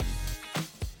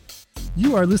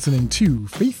You are listening to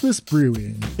Faithless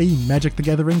Brewing, a Magic the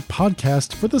Gathering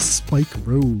podcast for the Spike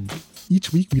Road.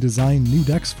 Each week we design new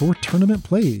decks for tournament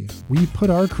play. We put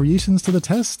our creations to the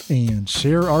test and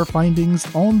share our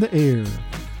findings on the air.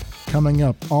 Coming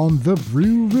up on the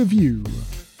Brew Review,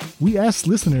 we asked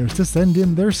listeners to send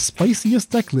in their spiciest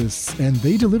deck lists, and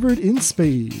they delivered in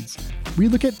spades. We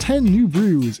look at 10 new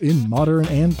brews in Modern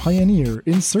and Pioneer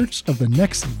in search of the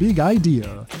next big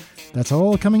idea. That's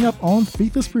all coming up on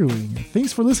Faithless Brewing.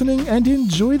 Thanks for listening and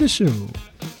enjoy the show.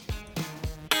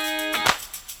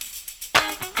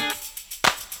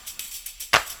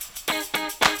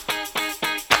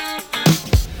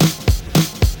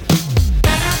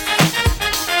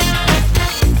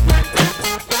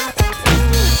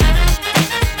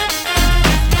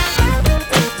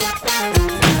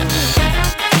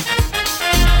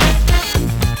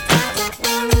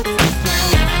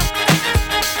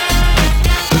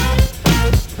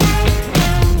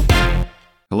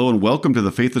 Welcome to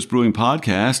the Faithless Brewing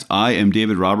Podcast. I am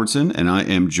David Robertson, and I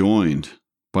am joined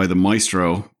by the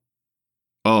maestro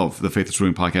of the Faithless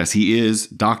Brewing Podcast. He is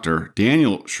Dr.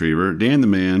 Daniel Schreiber, Dan the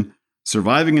Man,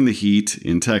 surviving in the heat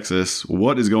in Texas.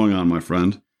 What is going on, my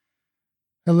friend?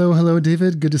 Hello,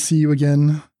 David. Good to see you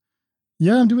again.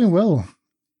 Yeah, I'm doing well.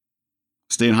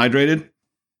 Staying hydrated?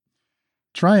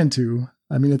 Trying to.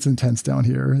 I mean, it's intense down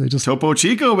here. They just Topo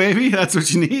Chico, baby. That's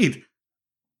what you need.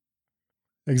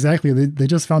 Exactly. They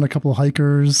just found a couple of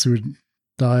hikers who had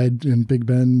died in Big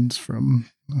Bend from,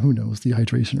 who knows,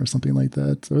 dehydration or something like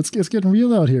that. So it's getting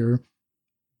real out here.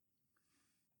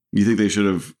 You think they should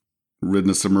have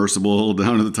ridden a submersible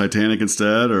down to the Titanic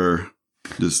instead, or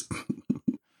just...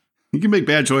 You can make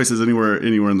bad choices anywhere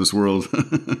in this world.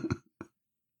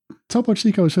 Topo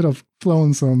Chico should have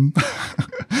flown some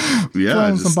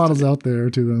some bottles out there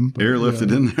to them. But,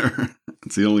 airlifted in there.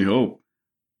 It's the only hope.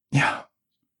 Yeah.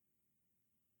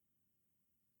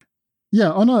 Yeah,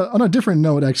 on a different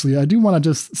note, actually, I do want to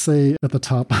just say at the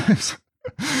top,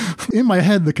 in my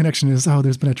head, the connection is,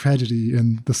 there's been a tragedy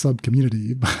in the sub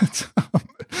community. But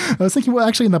I was thinking, well,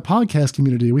 actually, in the podcast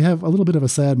community, we have a little bit of a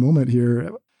sad moment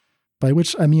here, by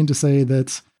which I mean to say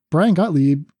that Brian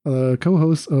Gottlieb,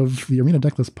 co-host of the Arena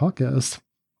Decklists podcast,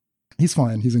 he's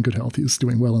fine. He's in good health. He's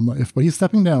doing well in life. But he's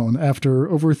stepping down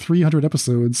after over 300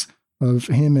 episodes of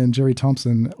him and Jerry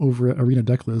Thompson over at Arena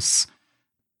Decklists.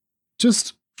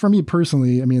 Just for me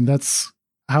personally, I mean, that's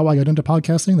how I got into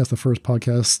podcasting. That's the first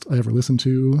podcast I ever listened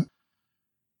to.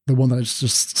 The one that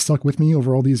just stuck with me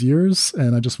over all these years.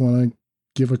 And I just want to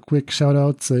give a quick shout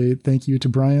out, say thank you to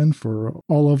Brian for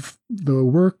all of the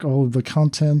work, all of the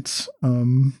content.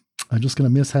 I'm just going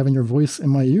to miss having your voice in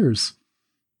my ears.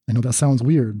 I know that sounds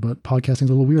weird, but podcasting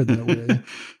is a little weird that way.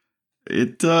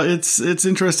 It's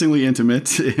interestingly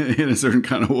intimate in a certain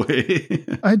kind of way.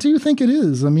 I do think it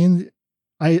is. I mean,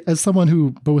 as someone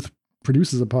who both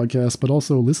produces a podcast, but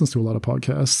also listens to a lot of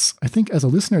podcasts, I think as a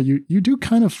listener, you do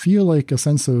kind of feel like a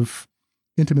sense of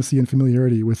intimacy and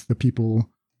familiarity with the people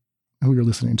who you're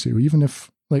listening to, even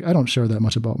if, like, I don't share that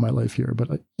much about my life here,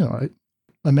 but I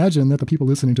imagine that the people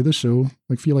listening to this show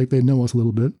feel like they know us a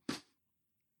little bit.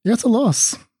 Yeah, it's a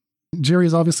loss. Jerry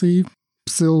is obviously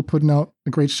still putting out a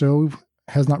great show,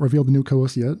 has not revealed the new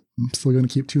co-host yet. I'm still going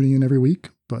to keep tuning in every week,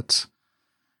 but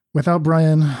without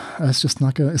Brian, it's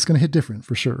going to hit different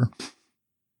for sure.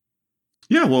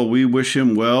 Yeah, well, we wish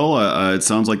him well. It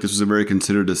sounds like this was a very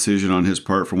considered decision on his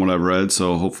part from what I've read.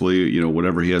 So hopefully,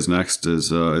 whatever he has next is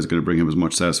going to bring him as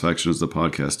much satisfaction as the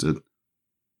podcast did.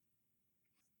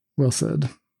 Well said.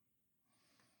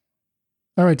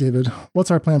 All right, David,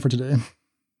 what's our plan for today?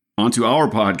 On to our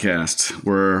podcast,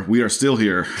 where we are still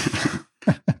here,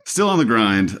 still on the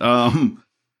grind.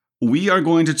 We are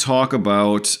going to talk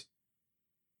about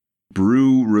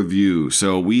Brew Review.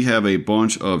 So we have a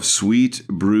bunch of sweet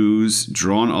brews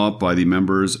drawn up by the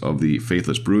members of the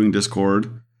Faithless Brewing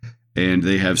Discord, and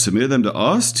they have submitted them to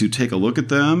us to take a look at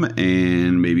them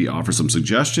and maybe offer some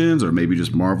suggestions, or maybe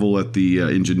just marvel at the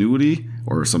ingenuity,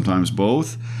 or sometimes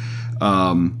both.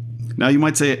 Now you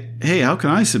might say, hey, how can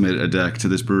I submit a deck to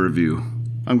this Brew Review?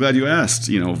 I'm glad you asked,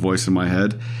 voice in my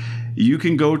head. You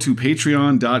can go to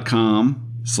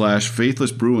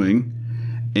patreon.com/faithlessbrewing,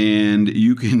 and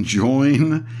you can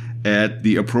join at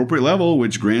the appropriate level,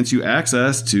 which grants you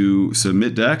access to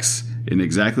submit decks in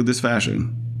exactly this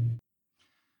fashion.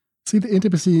 See, the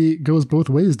intimacy goes both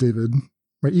ways, David.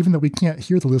 Right? Even though we can't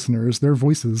hear the listeners, their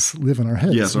voices live in our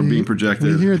heads. Yes, I'm being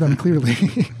projected. We hear them clearly.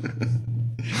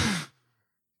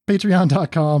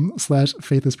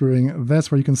 Patreon.com/faithlessbrewing. That's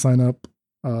where you can sign up,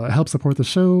 help support the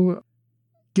show,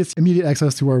 gets immediate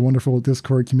access to our wonderful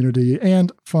Discord community,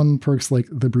 and fun perks like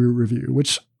the Brew Review,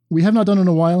 which we have not done in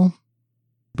a while.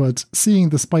 But seeing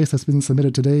the spice that's been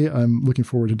submitted today, I'm looking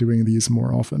forward to doing these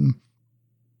more often.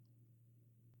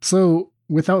 So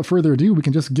without further ado, we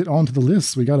can just get on to the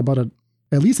list. We got about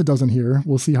at least a dozen here.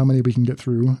 We'll see how many we can get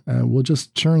through. We'll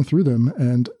just churn through them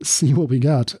and see what we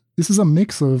got. This is a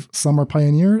mix of some are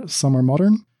Pioneer, some are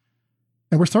Modern.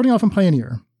 And we're starting off in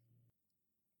Pioneer.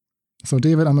 So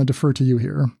David, I'm going to defer to you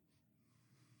here.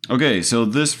 Okay, so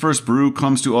this first brew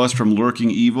comes to us from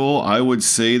Lurking Evil. I would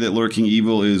say that Lurking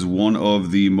Evil is one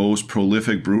of the most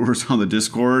prolific brewers on the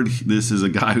Discord. This is a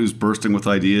guy who's bursting with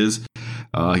ideas.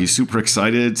 He's super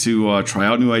excited to try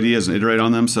out new ideas and iterate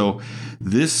on them. So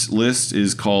this list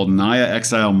is called Naya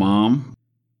Exile Mom.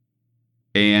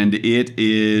 And it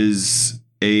is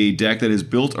a deck that is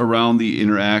built around the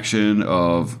interaction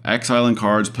of exiling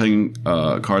cards, playing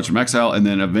cards from exile, and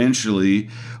then eventually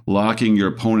locking your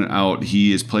opponent out.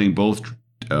 He is playing both 2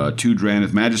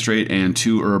 Drannith Magistrate and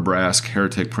 2 Urbrask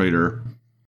Heretic Praetor.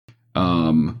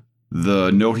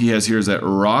 The note he has here is that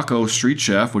Rocco Street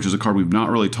Chef, which is a card we've not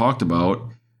really talked about,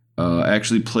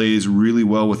 actually plays really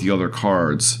well with the other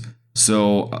cards.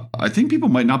 So I think people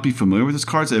might not be familiar with this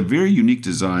card. It's a very unique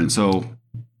design. So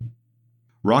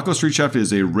Rocco Street Chef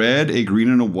is a red, a green,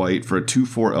 and a white for a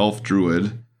 2/4 elf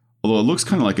druid. Although it looks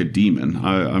kind of like a demon.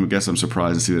 I guess I'm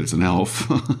surprised to see that it's an elf.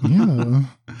 Yeah.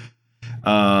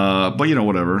 But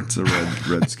whatever. It's a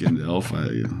red-skinned elf.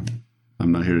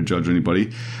 I'm not here to judge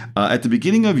anybody. At the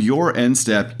beginning of your end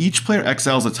step, each player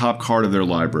exiles the top card of their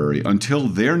library. Until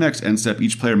their next end step,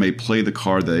 each player may play the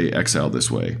card they exile this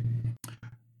way.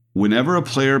 Whenever a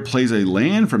player plays a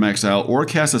land from exile or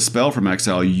casts a spell from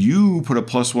exile, you put a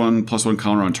 +1/+1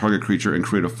 counter on target creature and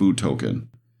create a food token.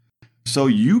 So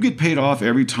you get paid off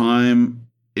every time.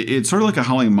 It's sort of like a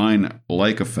Howling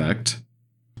Mine-like effect.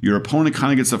 Your opponent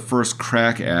kind of gets the first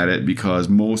crack at it because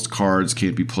most cards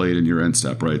can't be played in your end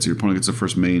step, right? So your opponent gets the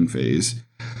first main phase.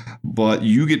 But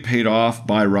you get paid off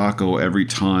by Rocco every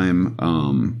time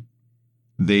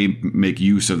they make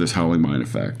use of this Howling Mine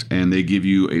effect. And they give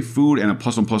you a food and a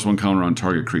 +1/+1 counter on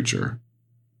target creature.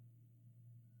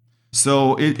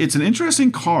 So it's an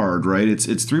interesting card, right?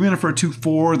 It's 3 mana for a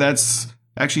 2/4. That's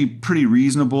actually pretty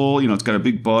reasonable. It's got a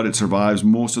big butt. It survives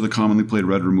most of the commonly played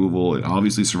red removal. It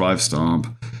obviously survives Stomp.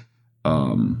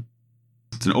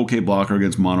 It's an okay blocker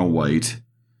against mono white.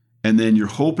 And then you're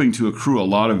hoping to accrue a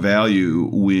lot of value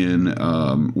when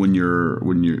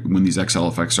these exile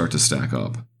effects start to stack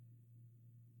up.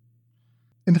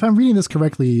 And if I'm reading this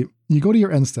correctly, you go to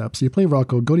your end step. So you play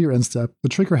Rocco, go to your end step. The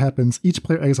trigger happens. Each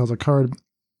player exiles a card.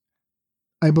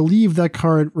 I believe that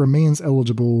card remains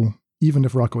eligible even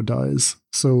if Rocco dies.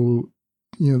 So,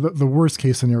 the worst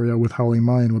case scenario with Howling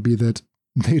Mine would be that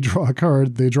they draw a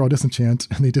card, they draw a disenchant,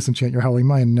 and they disenchant your Howling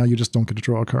Mine, and now you just don't get to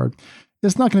draw a card.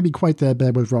 It's not going to be quite that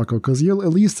bad with Rocco, because you'll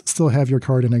at least still have your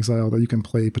card in exile that you can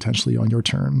play potentially on your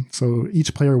turn. So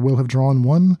each player will have drawn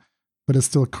one, but it's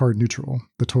still card neutral,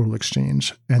 the total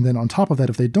exchange. And then on top of that,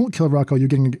 if they don't kill Rocco, you're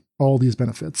getting all these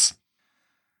benefits.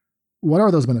 What are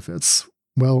those benefits?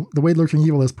 Well, the way Lurking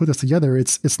Evil has put this together,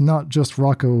 it's not just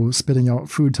Rocco spitting out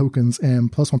food tokens and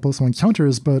 +1/+1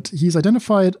 counters, but he's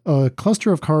identified a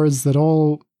cluster of cards that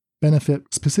all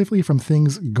benefit specifically from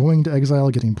things going to exile,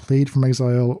 getting played from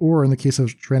exile, or in the case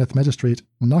of Drannith Magistrate,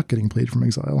 not getting played from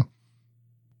exile.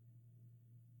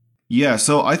 Yeah,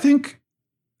 so I think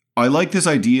I like this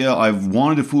idea. I've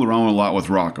wanted to fool around a lot with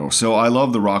Rocco, so I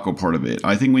love the Rocco part of it.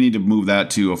 I think we need to move that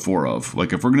to a 4 of.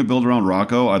 Like, if we're going to build around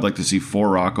Rocco, I'd like to see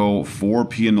 4 Rocco, 4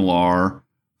 Pia Nalar,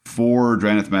 4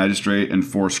 Drannith Magistrate, and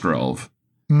 4 Skrelv.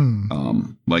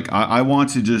 I want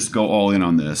to just go all in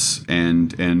on this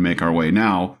and make our way.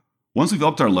 Now, once we've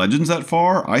upped our legends that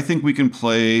far, I think we can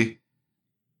play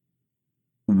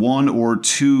 1 or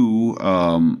 2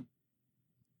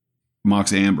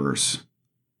 Mox Ambers.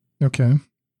 Okay.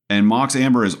 And Mox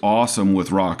Amber is awesome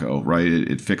with Rocco, right?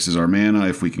 It fixes our mana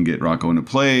if we can get Rocco into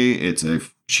play. It's a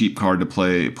cheap card to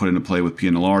put into play with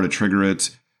Pia Nalar to trigger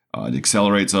it. It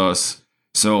accelerates us.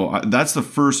 So that's the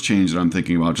first change that I'm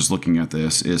thinking about just looking at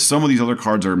this, is some of these other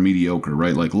cards are mediocre,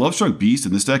 right? Like Lovestruck Beast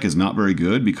in this deck is not very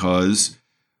good because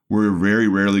we're very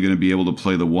rarely going to be able to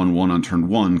play the 1/1 on turn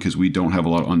 1 because we don't have a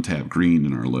lot of untapped green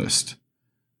in our list.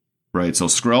 Right, so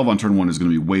Skrelv on turn 1 is going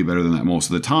to be way better than that most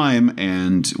of the time,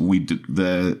 and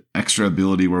the extra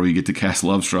ability where we get to cast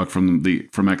Lovestruck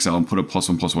from exile and put a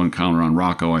 +1/+1 counter on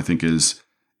Rocco, I think is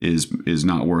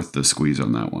not worth the squeeze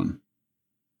on that one.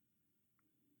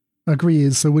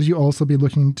 Agreed. So would you also be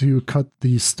looking to cut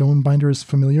the Stonebinder's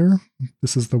Familiar?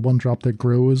 This is the 1-drop that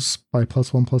grows by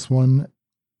 +1/+1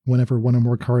 whenever 1 or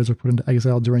more cards are put into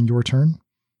exile during your turn.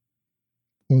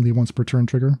 Only once per turn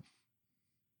trigger.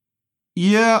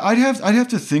 Yeah, I'd have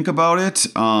to think about it.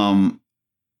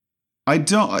 I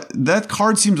That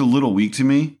card seems a little weak to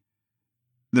me.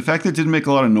 The fact that it didn't make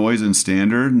a lot of noise in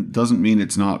standard doesn't mean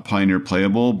it's not Pioneer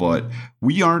playable, but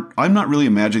I'm not really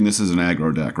imagining this as an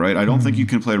aggro deck, right? I don't think you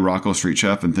can play Rocco Street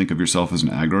Chef and think of yourself as an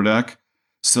aggro deck.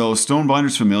 So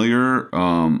Stonebinder's Familiar,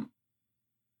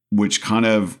 which kind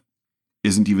of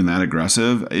isn't even that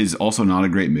aggressive, is also not a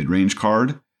great mid-range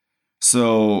card.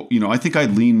 So, I think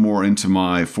I'd lean more into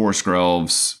my 4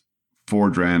 Skrelvs,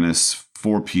 4 Dranis,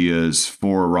 4 Pias,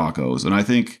 4 Roccos,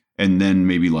 and then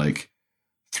maybe like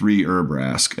 3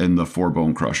 Urbrask and the 4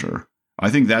 Bone Crusher. I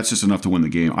think that's just enough to win the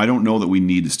game. I don't know that we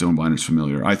need the Stonebinder's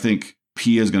Familiar. I think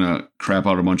Pia is going to crap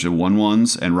out a bunch of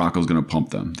 1/1s and Rocco's going to pump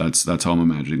them. That's how I'm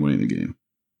imagining winning the game.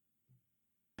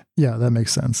 Yeah, that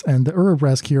makes sense. And the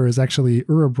Urabrask here is actually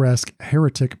Urabrask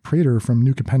Heretic Praetor from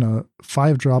New Capenna,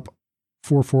 5-drop,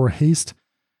 4/4 haste.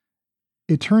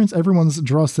 It turns everyone's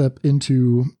draw step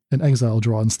into an exile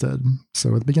draw instead.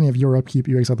 So at the beginning of your upkeep,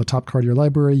 you exile the top card of your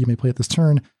library. You may play it this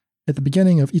turn. At the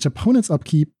beginning of each opponent's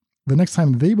upkeep, the next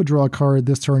time they would draw a card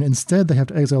this turn, instead they have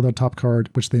to exile their top card,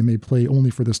 which they may play only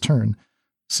for this turn.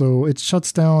 So it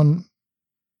shuts down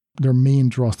their main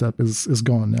draw step is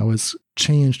gone now. It's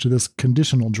changed to this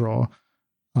conditional draw.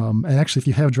 And actually, if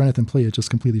you have Drenith in play, it just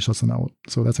completely shuts them out.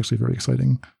 So that's actually very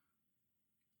exciting.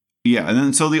 Yeah, and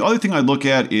then so the other thing I look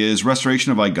at is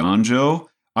Restoration of Iganjo.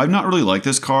 I've not really liked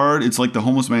this card. It's like the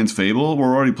Homeless Man's Fable.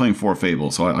 We're already playing 4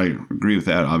 Fable, so I agree with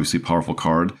that. Obviously, powerful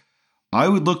card. I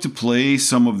would look to play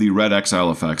some of the red exile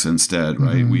effects instead,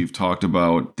 right? Mm-hmm. We've talked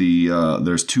about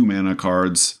there's 2 mana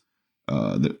cards,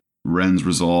 the Ren's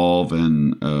Resolve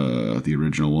and the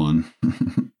original one.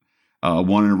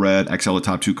 1 in red, exile the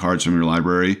top 2 cards from your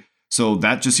library. So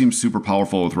that just seems super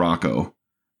powerful with Rocco.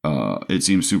 It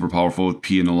seems super powerful with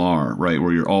Pia Nalar, right?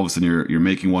 Where you're all of a sudden you're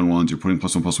making 1/1s, you're putting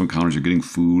 +1/+1 counters, you're getting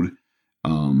food.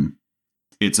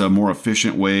 It's a more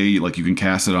efficient way, like you can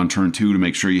cast it on turn 2 to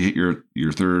make sure you hit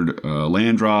your third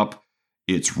land drop.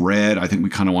 It's red. I think we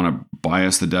kind of want to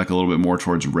bias the deck a little bit more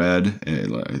towards red.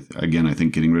 Again, I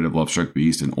think getting rid of Lovestruck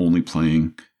Beast and only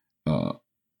playing a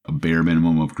bare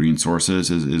minimum of green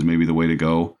sources is maybe the way to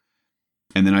go.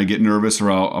 And then I get nervous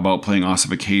about playing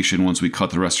Ossification once we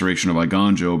cut the Restoration of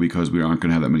Iganjo because we aren't going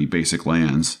to have that many basic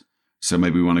lands. So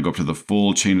maybe we want to go up to the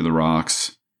full Chain of the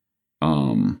Rocks.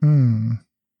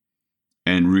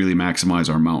 And really maximize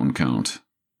our mountain count.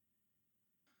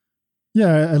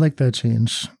 Yeah, I like that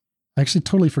change. I actually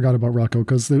totally forgot about Rocco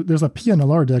because there's a Pia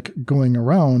Nalar deck going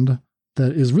around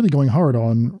that is really going hard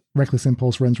on Reckless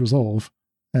Impulse, Ren's Resolve,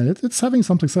 and it's having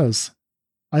some success.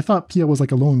 I thought Pia was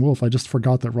like a lone wolf. I just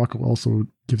forgot that Rocco also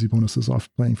gives you bonuses off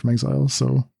playing from exile.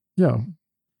 So yeah,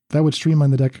 that would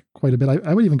streamline the deck quite a bit.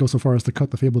 I would even go so far as to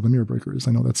cut the Fable of the Mirror Breakers.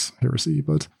 I know that's heresy,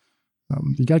 but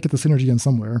you got to get the synergy in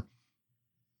somewhere.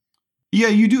 Yeah,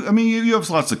 you do. I mean, you have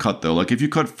slots to cut, though. Like, if you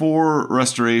cut 4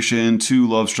 Restoration, 2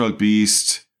 Lovestruck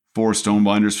Beast, 4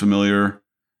 Stonebinder's Familiar,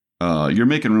 you're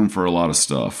making room for a lot of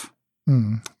stuff.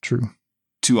 True.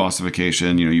 2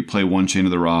 Ossification. You play 1 Chain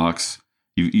of the Rocks.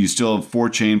 You still have 4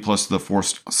 Chain plus the 4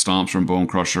 Stomps from Bone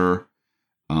Crusher.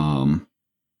 And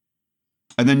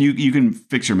then you can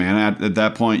fix your mana. At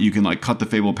that point, you can, like, cut the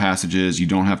Fable Passages. You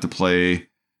don't have to play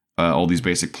all these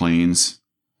basic planes.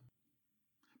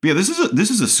 But yeah,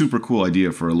 this is a super cool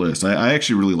idea for a list. I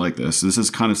actually really like this. This is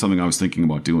kind of something I was thinking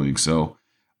about doing. So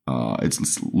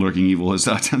it's Lurking Evil is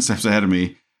 10 steps ahead of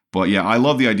me. But yeah, I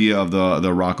love the idea of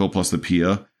the Rocco plus the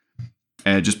Pia.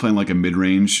 And just playing like a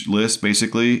mid-range list,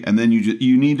 basically. And then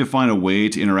you need to find a way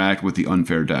to interact with the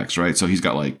unfair decks, right? So he's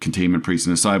got like Containment Priest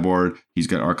in his sideboard. He's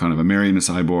got Archon of Emery in his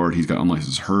sideboard. He's got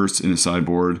Unlicensed Hearse in his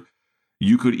sideboard.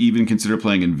 You could even consider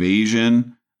playing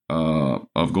Invasion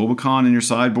of Gobakhan in your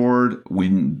sideboard.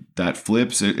 When that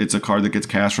flips, it's a card that gets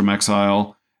cast from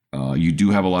exile. You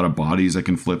do have a lot of bodies that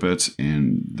can flip it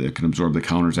and that can absorb the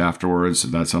counters afterwards. So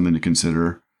that's something to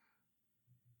consider.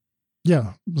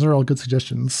 Yeah, those are all good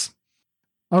suggestions.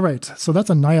 All right, so that's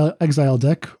a Naya Exile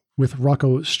deck with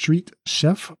Rocco Street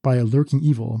Chef by Lurking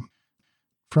Evil.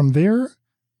 From there,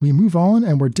 we move on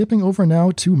and we're dipping over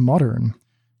now to Modern,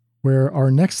 where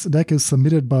our next deck is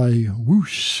submitted by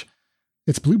Whoosh.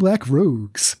 It's Blue-Black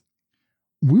Rogues.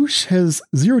 Whoosh has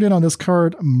zeroed in on this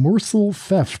card, Morsel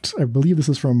Theft. I believe this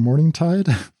is from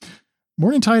Morningtide.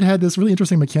 Morningtide had this really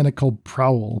interesting mechanic called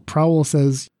Prowl. Prowl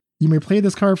says, you may play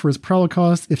this card for its Prowl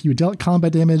cost if you dealt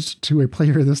combat damage to a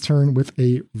player this turn with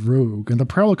a rogue. And the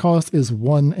Prowl cost is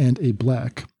 1 and a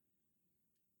black.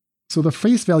 So the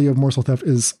face value of Morsel Theft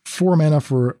is 4 mana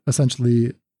for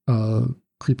essentially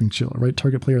Creeping Chill, right?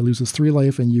 Target player loses 3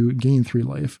 life and you gain 3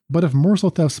 life. But if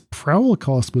Morsel Theft's Prowl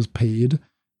cost was paid,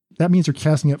 that means you're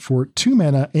casting it for 2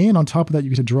 mana, and on top of that, you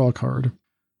get to draw a card.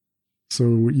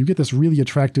 So you get this really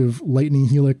attractive lightning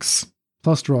helix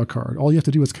plus draw a card. All you have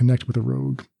to do is connect with a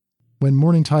rogue. When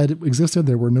Morningtide existed,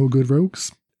 there were no good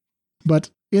rogues. But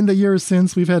in the years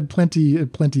since, we've had plenty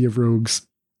of rogues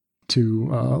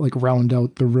to round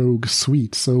out the rogue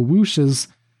suite. So Whoosh has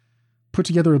put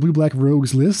together a blue-black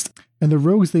rogues list, and the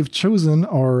rogues they've chosen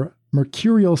are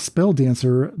Mercurial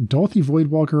Spelldancer, Dalthy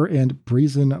Voidwalker, and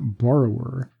Brazen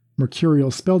Borrower.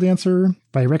 Mercurial Spelldancer,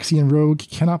 Phyrexian Rogue,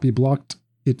 cannot be blocked.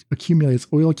 It accumulates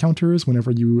oil counters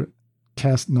whenever you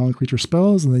cast non-creature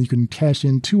spells, and then you can cash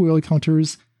in 2 oil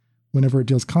counters whenever it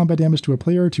deals combat damage to a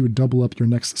player to double up your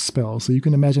next spell. So you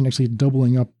can imagine actually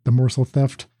doubling up the Morsel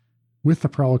Theft with the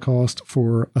Prowl cost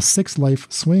for a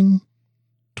 6-life swing,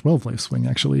 12-life swing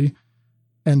actually,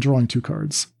 and drawing 2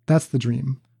 cards. That's the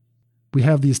dream. We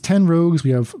have these 10 rogues,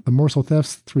 we have the Morsel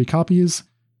Thefts, 3 copies,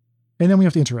 and then we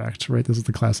have to interact, right? This is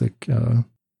the classic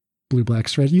blue-black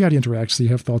strategy. You have to interact, so you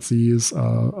have Thoughtseize,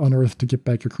 Unearth to get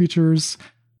back your creatures.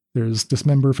 There's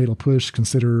Dismember, Fatal Push,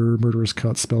 Consider, Murderous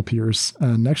Cut, Spell Pierce,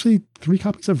 and actually 3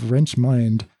 copies of Wrench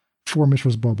Mind for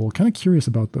Mishra's Bubble. Kind of curious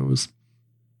about those.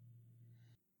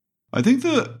 I think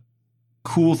the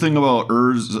cool thing about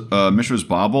Mishra's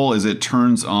Bauble is it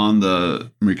turns on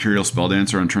the Mercurial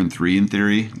Spelldancer on turn 3 in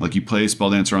theory. Like you play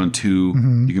Spelldancer on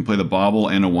 2, you can play the Bauble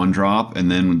and a 1-drop,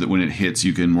 and then when it hits,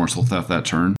 you can Morsel Theft that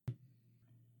turn.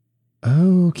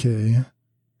 Okay.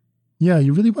 Yeah,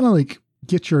 you really want to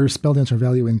get your Spelldancer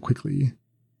value in quickly.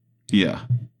 Yeah.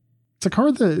 It's a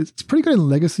card that it's pretty good in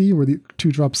Legacy where the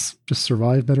 2-drops just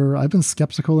survive better. I've been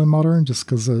skeptical in Modern just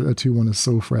because a 2-1 is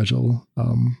so fragile.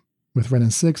 With Ren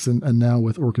and 6 and now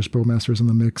with Orcish Bowmasters in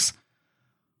the mix.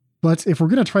 But if we're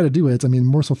going to try to do it, I mean,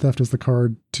 Morsel Theft is the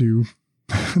card to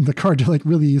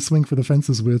really swing for the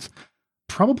fences with.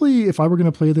 Probably if I were going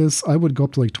to play this, I would go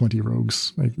up to 20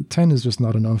 rogues. 10 is just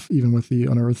not enough, even with the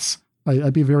Unearths.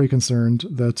 I'd be very concerned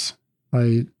that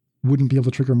I wouldn't be able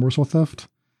to trigger Morsel Theft.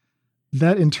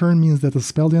 That in turn means that the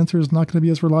Spelldancer is not going to be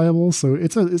as reliable. So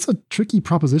it's a tricky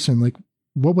proposition.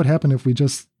 What would happen if we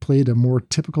just played a more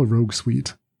typical rogue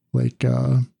suite?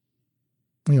 Thieves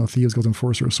Guild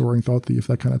Enforcer, Soaring Thought Thief,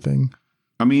 that kind of thing.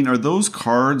 I mean, are those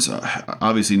cards,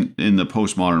 obviously in the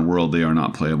postmodern world, they are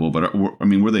not playable, but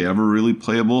were they ever really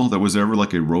playable? There was ever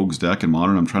a rogues deck in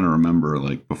Modern? I'm trying to remember,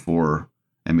 before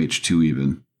MH2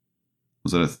 even.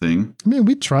 Was that a thing? I mean,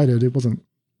 we tried it. It wasn't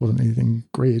anything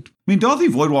great. I mean, Dalthy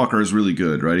Voidwalker is really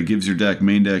good, right? It gives your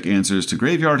main deck answers to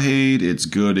Graveyard Hate. It's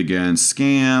good against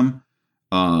Scam.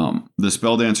 The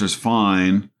Spelldancer's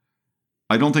fine.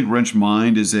 I don't think Wrench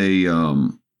Mind is a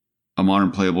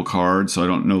Modern playable card, so I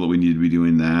don't know that we need to be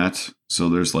doing that. So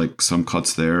there's some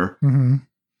cuts there. Mm-hmm.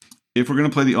 If we're going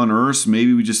to play the Unearths,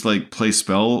 maybe we just play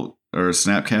Spell or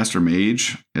Snapcaster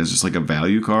Mage as just a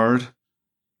value card.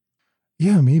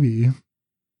 Yeah, maybe.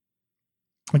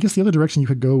 I guess the other direction you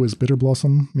could go is Bitter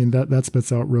Blossom. I mean, that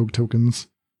spits out rogue tokens,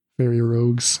 Farrier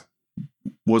Rogues.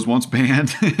 Was once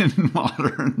banned in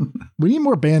Modern. We need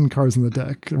more banned cards in the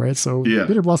deck, right? So yeah.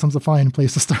 Bitter Blossom's a fine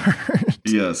place to start.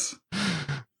 Yes.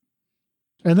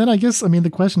 And then I guess, the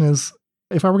question is,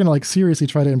 if I were going to seriously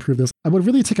try to improve this, I would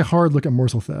really take a hard look at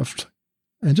Morsel Theft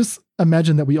and just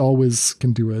imagine that we always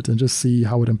can do it and just see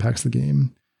how it impacts the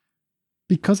game.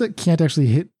 Because it can't actually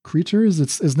hit creatures,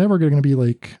 it's never going to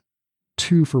be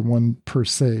 2 for 1 per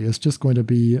se. It's just going to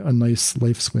be a nice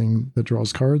life swing that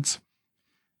draws cards.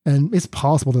 And it's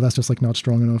possible that that's just not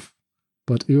strong enough,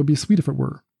 but it would be sweet if it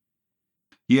were.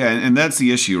 Yeah, and that's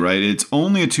the issue, right? It's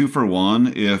only a 2 for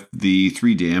 1 if the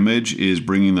 3 damage is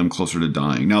bringing them closer to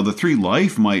dying. Now, the 3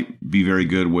 life might be very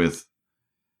good with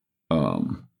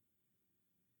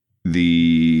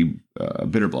the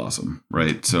Bitter Blossom,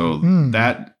 right? So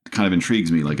that kind of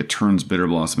intrigues me. It turns Bitter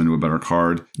Blossom into a better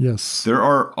card. Yes. There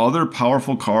are other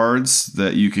powerful cards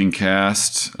that you can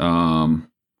cast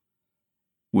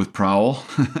with Prowl.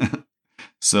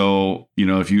 So,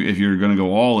 if you're going to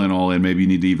go all in, maybe you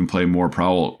need to even play more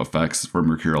Prowl effects for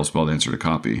Mercurial Spelldancer to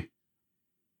copy.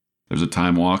 There's a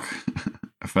Time Walk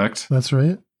effect. That's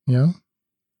right. Yeah.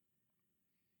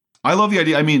 I love the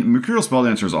idea. I mean, Mercurial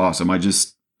Spelldancer is awesome.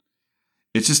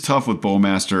 It's just tough with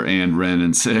Bowmaster and Ren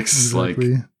and 6.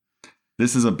 Exactly.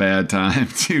 This is a bad time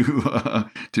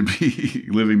to be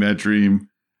living that dream.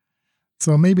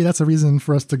 So maybe that's a reason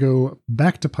for us to go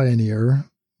back to Pioneer,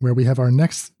 where we have our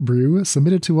next brew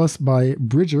submitted to us by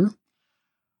Bridger,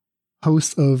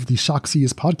 host of the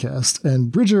Spiciest podcast.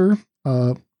 And Bridger,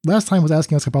 last time was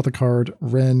asking us about the card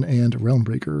Ren and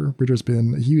Realmbreaker. Bridger's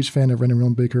been a huge fan of Ren and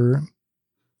Realmbreaker,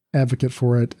 advocate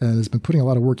for it, and has been putting a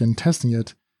lot of work in testing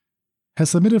it. Has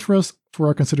submitted for us for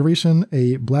our consideration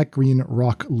a black-green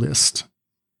rock list.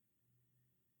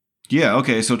 Yeah,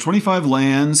 okay, so 25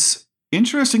 lands,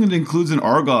 Interesting, it includes an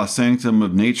Argoth Sanctum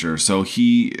of Nature. So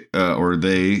he or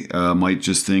they might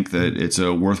just think that it's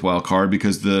a worthwhile card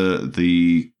because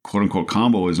the quote-unquote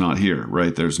combo is not here,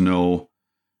 right? There's no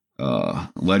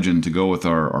legend to go with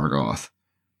our Argoth.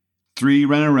 3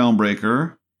 Ren and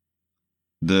Realmbreaker.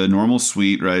 The normal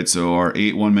suite, right? So our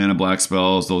 8 1-mana black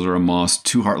spells, those are a must.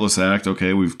 2 Heartless Act,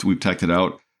 okay, we've teched it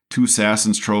out. 2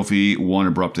 Assassin's Trophy, 1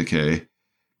 Abrupt Decay.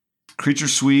 Creature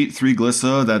Suite, 3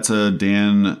 Glissa, that's a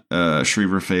Dan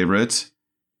Schriever favorite.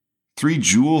 3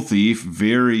 Jewel Thief,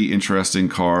 very interesting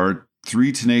card.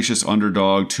 3 Tenacious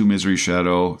Underdog, 2 Misery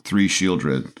Shadow, 3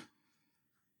 Shieldred.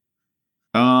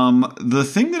 The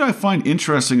thing that I find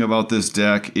interesting about this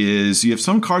deck is you have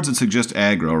some cards that suggest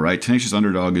aggro, right? Tenacious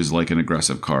Underdog is like an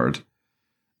aggressive card.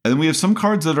 And then we have some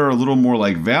cards that are a little more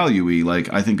like value-y,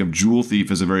 like I think of Jewel Thief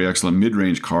as a very excellent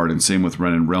mid-range card, and same with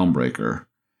Ren and Realmbreaker.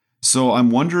 So I'm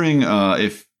wondering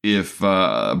if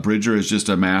Bridger is just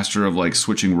a master of like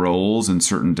switching roles in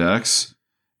certain decks,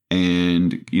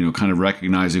 and kind of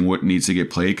recognizing what needs to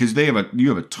get played, because you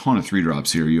have a ton of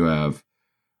 3-drops here. You have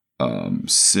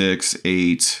 6,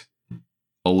 8,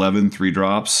 11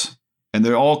 3-drops, and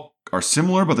they all are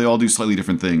similar, but they all do slightly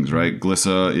different things, right?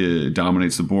 Glissa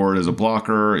dominates the board as a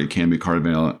blocker. It can be card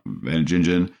advantage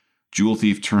engine. Jewel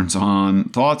Thief turns on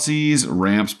Thoughtseize,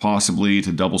 ramps possibly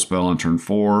to double spell on turn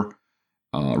 4.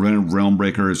 Ren and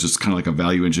Realmbreaker is just kind of like a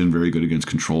value engine, very good against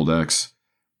control decks.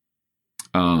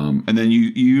 And then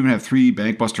you even have 3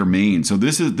 Bankbuster main. So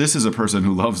this is a person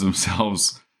who loves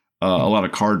themselves a lot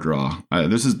of card draw.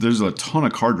 There's a ton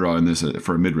of card draw in this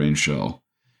for a mid-range shell.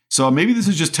 So maybe this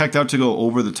is just teched out to go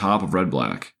over the top of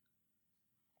red-black.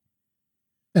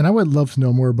 And I would love to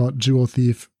know more about Jewel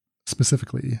Thief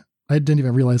specifically. I didn't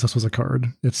even realize this was a card.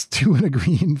 It's 2 and a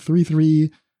green,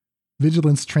 3/3,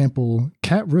 Vigilance, Trample,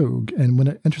 Cat Rogue, and when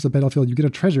it enters the battlefield, you get a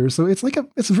treasure. So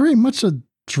it's very much a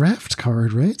draft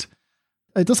card, right?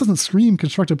 It just doesn't scream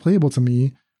constructed playable to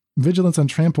me. Vigilance and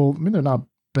Trample, I mean, they're not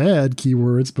bad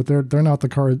keywords, but they're not the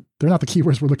card. They're not the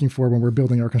keywords we're looking for when we're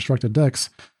building our constructed decks.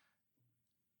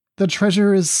 The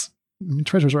treasures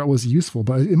are always useful,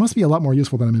 but it must be a lot more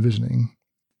useful than I'm envisioning.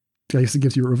 I guess it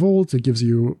gives you a Revolt. It gives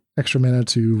you extra mana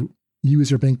to use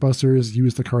your Bankbusters,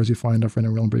 use the cards you find off Ren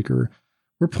and Realmbreaker.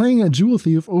 We're playing a Jewel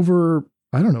Thief over,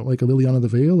 I don't know, like a Liliana the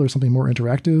Veil or something more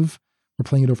interactive. We're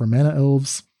playing it over Mana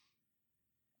Elves.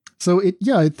 So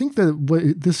I think that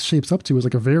what this shapes up to is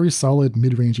like a very solid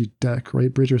mid-rangey deck,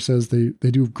 right? Bridger says they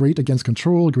do great against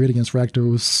control, great against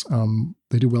Rakdos.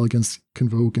 They do well against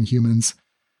Convoke and humans.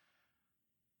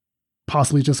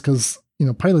 Possibly just because,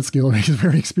 Pilot Skill is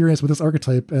very experienced with this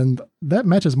archetype, and that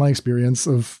matches my experience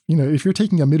of, if you're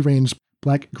taking a mid-range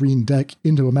black-green deck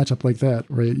into a matchup like that,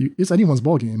 right, it's anyone's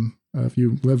ballgame. If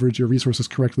you leverage your resources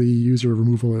correctly, use your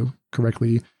removal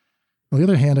correctly. On the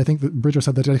other hand, I think that Bridger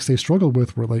said the decks they struggled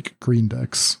with were like green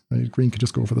decks. Right? Green could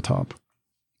just go over the top.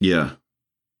 Yeah.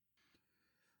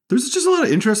 There's just a lot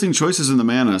of interesting choices in the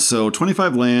mana. So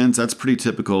 25 lands, that's pretty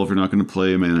typical if you're not going to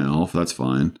play a mana elf. That's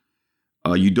fine.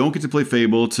 You don't get to play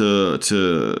Fable to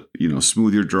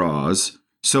smooth your draws.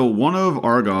 So one of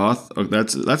Argoth,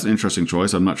 that's an interesting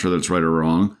choice. I'm not sure that it's right or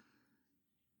wrong.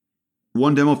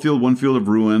 1 Demo Field, 1 Field of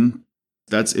Ruin.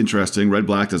 That's interesting.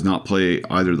 Red-Black does not play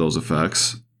either of those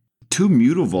effects. 2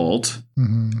 Mutavault,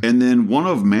 and then 1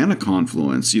 of Mana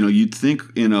Confluence. You'd think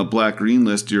in a black-green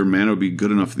list your mana would be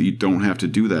good enough that you don't have to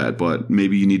do that, but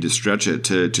maybe you need to stretch it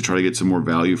to try to get some more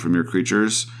value from your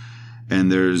creatures.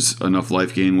 And there's enough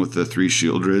life gain with the 3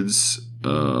 Shieldreds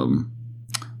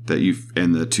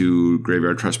and the 2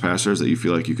 Graveyard Trespassers that you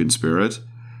feel like you can spare it.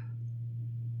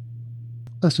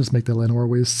 Let's just make the Llanowar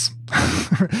Wastes.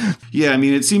 Yeah, I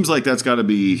mean, it seems like that's got to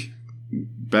be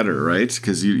better, right?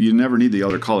 Because you never need the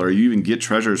other color. You even get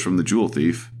treasures from the Jewel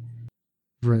Thief.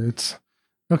 Right.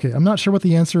 Okay, I'm not sure what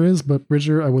the answer is, but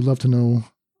Bridger, I would love to know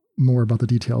more about the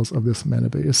details of this mana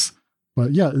base.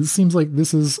 But yeah, it seems like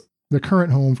this is the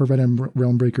current home for Ren and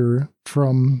Realmbreaker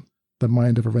from the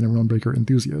mind of a Ren and Realmbreaker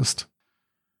enthusiast.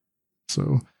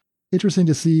 So interesting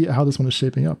to see how this one is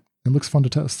shaping up. It looks fun to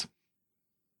test.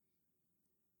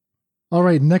 All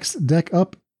right, next deck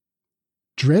up,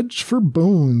 Dredge for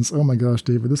Bones. Oh my gosh,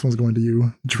 David, this one's going to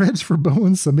you. Dredge for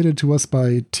Bones, submitted to us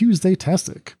by Tuesday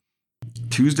Tastic.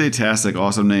 Tuesday Tastic,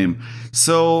 awesome name.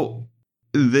 So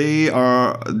they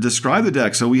describe the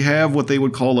deck. So we have what they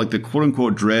would call like the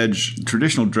quote-unquote dredge,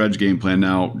 traditional dredge game plan.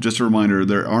 Now, just a reminder,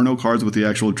 there are no cards with the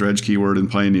actual dredge keyword in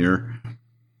Pioneer.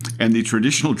 And the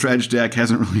traditional dredge deck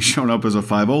hasn't really shown up as a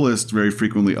 5-0 list very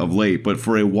frequently of late. But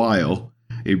for a while,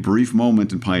 a brief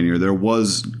moment in Pioneer, there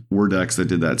were decks that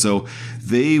did that. So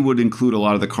they would include a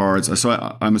lot of the cards.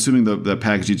 So I'm assuming the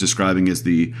package he's describing is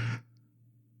the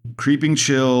Creeping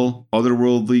Chill,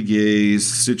 Otherworldly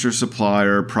Gaze, Stitcher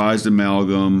Supplier, Prized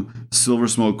Amalgam, Silver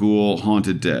Smoke Ghoul,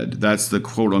 Haunted Dead. That's the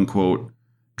quote-unquote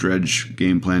Dredge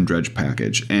game plan Dredge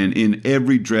package. And in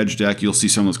every Dredge deck, you'll see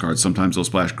some of those cards. Sometimes they'll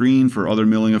splash green for other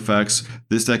milling effects.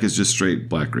 This deck is just straight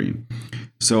black-green.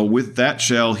 So with that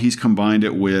shell, he's combined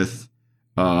it with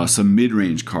some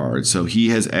mid-range cards. So he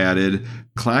has added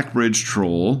Clackbridge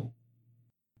Troll,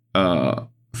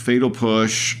 Fatal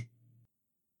Push,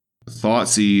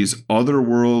 Thoughtseize,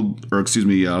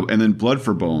 and then Blood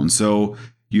for Bones. So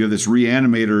you have this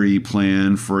reanimator-y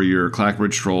plan for your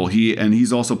Clackbridge Troll.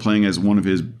 He's also playing as one of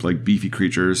his like beefy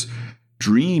creatures,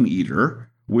 Dream Eater,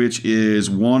 which is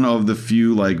one of the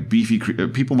few like beefy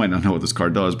people might not know what this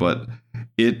card does, but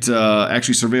it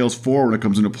actually surveils 4 when it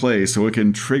comes into play, so it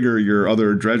can trigger your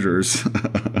other dredgers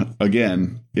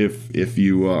again if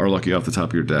you are lucky off the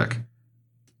top of your deck.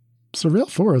 Surveil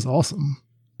 4 is awesome,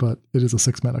 but it is a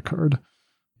 6-mana card.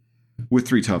 With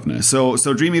 3 toughness. So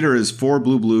Dream Eater is 4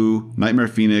 blue, Nightmare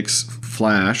Phoenix,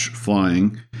 Flash,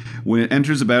 flying. When it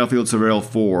enters the battlefield, Surveil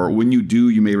 4. When you do,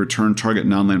 you may return target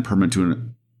non-land permanent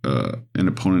to an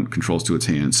opponent controls to its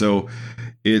hand. So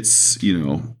it's,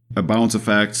 a bounce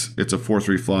effect. It's a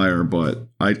 4/3 flyer, but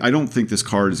I don't think this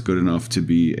card is good enough to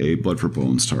be a Blood for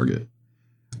Bones target.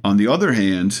 On the other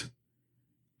hand,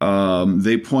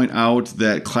 they point out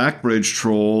that Clackbridge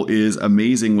Troll is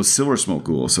amazing with Silver Smoke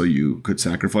Ghoul. So you could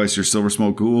sacrifice your Silver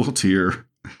Smoke Ghoul to your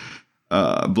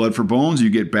Blood for Bones. You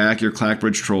get back your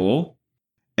Clackbridge Troll,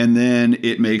 and then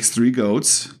it makes 3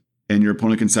 goats, and your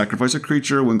opponent can sacrifice a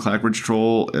creature when Clackbridge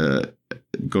Troll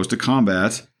goes to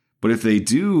combat. But if they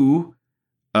do,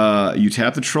 you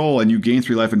tap the troll and you gain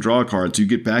 3 life and draw a card, so you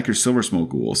get back your Silver Smoke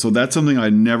Ghoul. So that's something I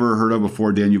never heard of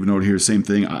before. Dan, you've noted here, same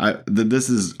thing. This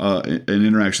is an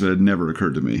interaction that had never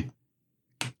occurred to me.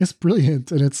 It's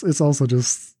brilliant, and it's also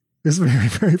just it's very,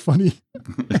 very funny.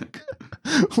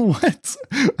 What?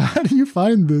 How do you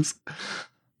find this?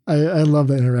 I love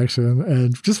that interaction,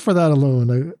 and just for that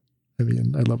alone,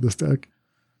 I love this deck.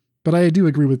 But I do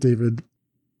agree with David.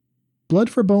 Blood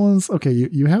for Bones, okay,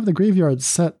 you have the graveyard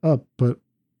set up, but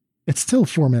it's still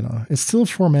 4 mana. It's still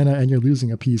 4 mana, and you're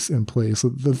losing a piece in play. So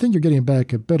the thing you're getting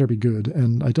back, it better be good.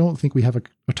 And I don't think we have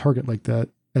a target like that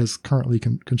as currently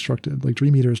constructed. Like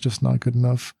Dream Eater is just not good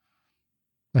enough.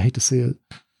 I hate to say it.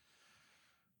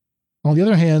 On the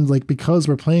other hand, like because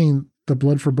we're playing the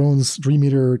Blood for Bones, Dream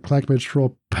Eater, Clackbridge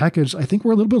Troll package, I think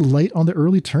we're a little bit light on the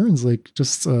early turns. Like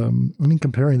just,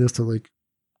 comparing this to like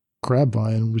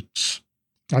Crabvine, which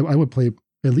I would play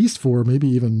at least 4, maybe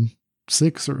even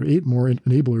 6 or 8 more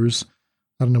enablers.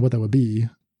 I don't know what that would be.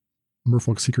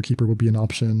 Merfolk Seeker Keeper would be an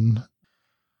option.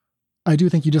 I do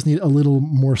think you just need a little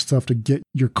more stuff to get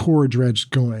your core dredge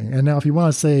going. And now if you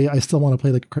want to say, I still want to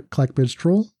play the Clackbridge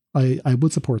Troll, I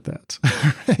would support that.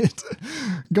 Right?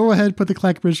 Go ahead, put the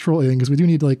Clackbridge Troll in, because we do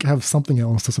need to like have something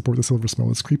else to support the Silver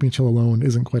Smoke. Creeping Chill alone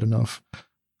isn't quite enough.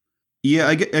 Yeah,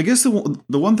 I guess the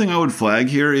one thing I would flag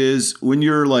here is when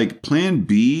your like plan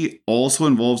B also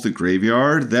involves the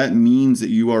graveyard, that means that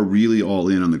you are really all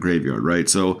in on the graveyard, right?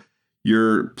 So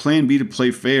your plan B to play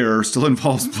fair still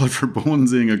involves Blood for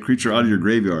Bonesing a creature out of your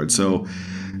graveyard. So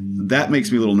that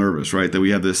makes me a little nervous, right? That we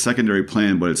have this secondary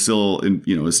plan, but it's still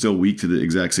it's still weak to the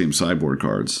exact same sideboard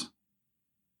cards.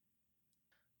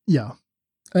 Yeah,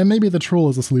 and maybe the troll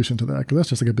is a solution to that, because that's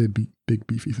just like a big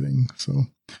beefy thing. So.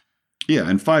 Yeah,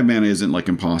 and 5 mana isn't like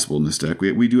impossible in this deck.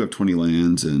 We do have 20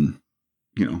 lands, and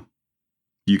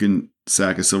you can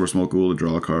sack a Silver Smoke Ghoul to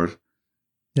draw a card.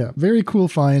 Yeah, very cool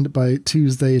find by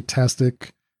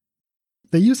Tuesday-tastic.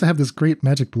 They used to have this great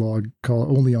Magic blog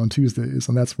called Only on Tuesdays,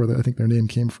 and that's where I think their name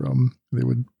came from. They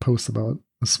would post about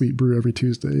a sweet brew every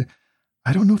Tuesday.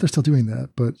 I don't know if they're still doing that,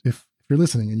 but if you're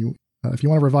listening and if you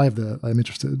want to revive that, I'm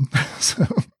interested. So,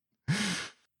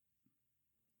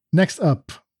 next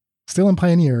up. Still in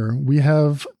Pioneer, we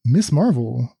have Miss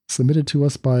Marvel, submitted to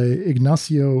us by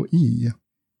Ignacio E.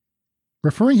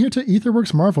 Referring here to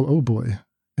Aetherworks Marvel, oh boy,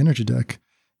 Energy Deck.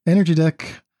 Energy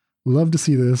Deck, love to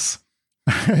see this.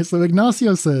 So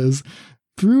Ignacio says,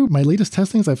 through my latest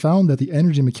testings, I found that the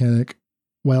energy mechanic,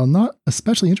 while not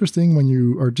especially interesting when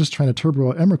you are just trying to turbo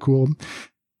out Emrakul,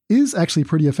 is actually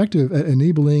pretty effective at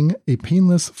enabling a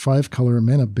painless 5-color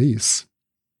mana base.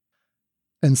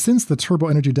 And since the turbo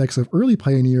energy decks of early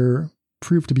Pioneer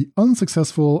proved to be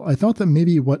unsuccessful, I thought that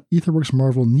maybe what Aetherworks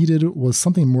Marvel needed was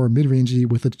something more mid-rangey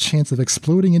with a chance of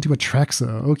exploding into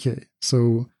Atraxa. Okay,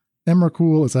 so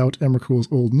Emrakul is out, Emrakul's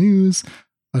old news.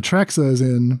 Atraxa is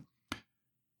in.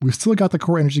 We've still got the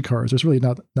core energy cards. There's really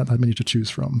not that many to choose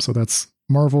from. So that's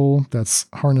Marvel, that's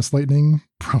Harness Lightning,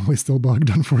 probably still bugged,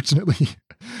 unfortunately.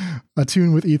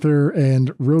 Attune with Ether,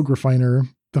 and Rogue Refiner.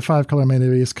 the 5-color mana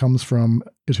base comes from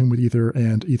Attune with Ether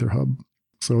and Ether Hub.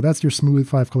 So that's your smooth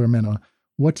 5-color mana.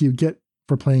 What do you get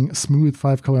for playing smooth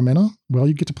 5-color mana? Well,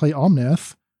 you get to play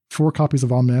Omnath, 4 copies of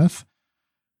Omnath,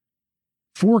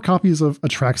 4 copies of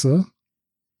Atraxa,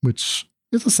 which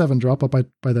is a 7-drop, but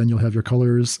by then you'll have your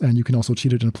colors, and you can also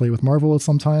cheat it and play with Marvel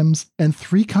sometimes, and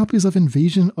 3 copies of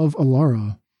Invasion of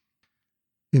Alara.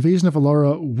 Invasion of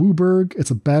Alara Wooburg, it's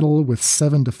a battle with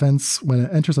 7 defense. When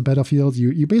it enters a battlefield,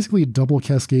 you basically double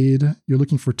cascade. You're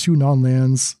looking for 2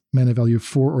 non-lands, mana value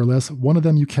 4 or less. One of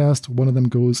them you cast, one of them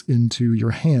goes into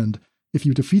your hand. If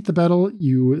you defeat the battle,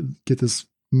 you get this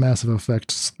massive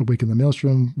effect, Awaken the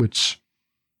Maelstrom, which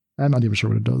I'm not even sure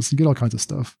what it does. You get all kinds of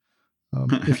stuff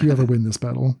if you ever win this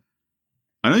battle.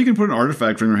 I know you can put an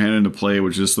artifact from your hand into play,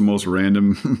 which is the most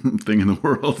random thing in the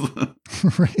world.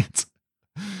 Right.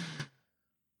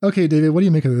 Okay, David, what do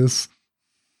you make of this?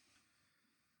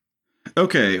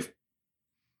 Okay.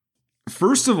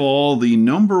 First of all, the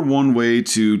number one way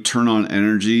to turn on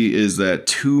energy is that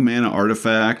 2 mana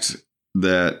artifact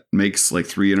that makes like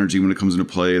 3 energy when it comes into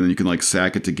play, and then you can like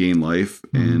sack it to gain life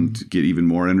and get even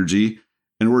more energy.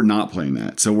 And we're not playing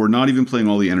that. So we're not even playing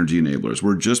all the energy enablers.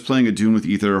 We're just playing Attune with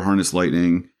Ether, Harness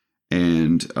Lightning,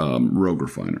 and Rogue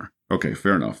Refiner. Okay,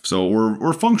 fair enough. So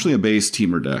we're functionally a base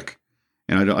teamer deck.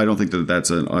 And I don't think that that's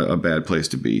a bad place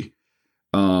to be.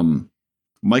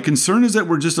 My concern is that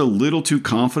we're just a little too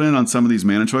confident on some of these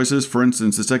mana choices. For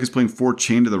instance, this deck is playing 4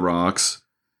 Chain to the Rocks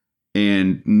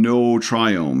and no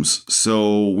Triomes.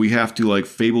 So we have to like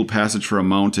Fabled Passage for a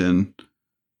mountain.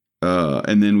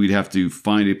 And then we'd have to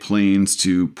find a Plains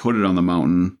to put it on the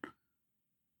mountain.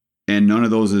 And none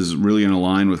of those is really in a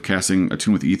line with casting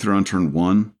Attune with Ether on turn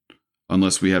 1.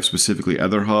 Unless we have specifically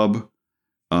Ether Hub.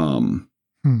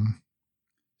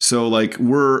 So like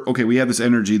we have this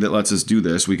energy that lets us do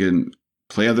this. We can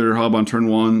play Ether Hub on turn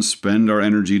 1, spend our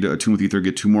energy to Attune with Ether,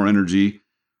 get 2 more energy,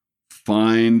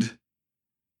 find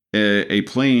a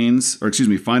Plains,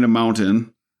 find a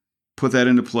mountain, put that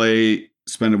into play,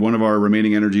 spend one of our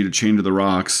remaining energy to Chain to the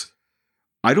Rocks.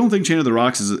 I don't think Chain to the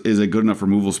Rocks is a good enough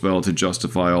removal spell to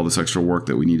justify all this extra work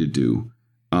that we need to do.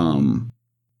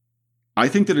 I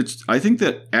think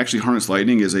that actually Harness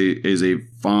Lightning is a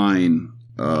fine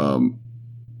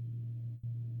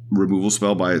removal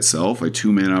spell by itself, a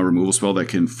 2 mana removal spell that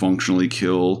can functionally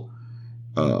kill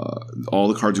all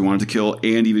the cards we want it to kill,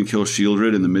 and even kill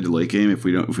Shieldred in the mid to late game if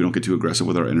we don't get too aggressive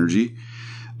with our energy.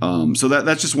 So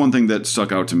that's just one thing that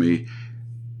stuck out to me.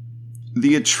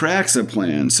 The Atraxa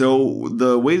plan. So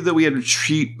the way that we had to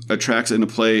treat Atraxa into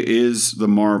play is the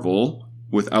Marvel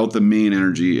without the main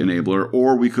energy enabler,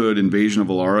 or we could Invasion of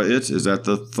Alara it. Is that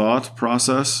the thought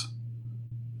process?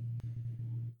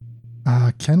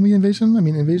 Can we Invasion? I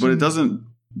mean, Invasion... But it doesn't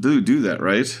do that,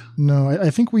 right? No,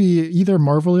 I think we either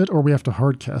Marvel it or we have to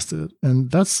hardcast it. And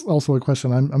that's also a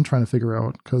question I'm trying to figure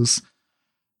out, because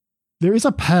there is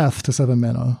a path to 7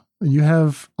 mana. You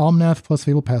have Omnath plus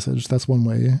Fabled Passage. That's one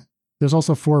way. There's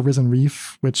also 4 Risen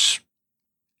Reef, which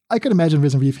I could imagine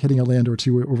Risen Reef hitting a land or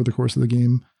 2 over the course of the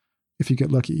game if you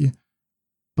get lucky.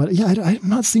 But yeah, I'm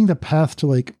not seeing the path to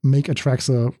like make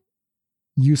Atraxa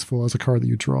useful as a card that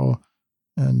you draw.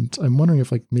 And I'm wondering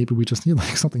if like maybe we just need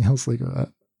like something else, like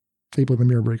a Fable of the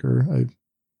Mirror Breaker.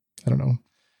 I don't know.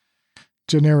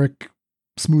 Generic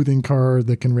smoothing card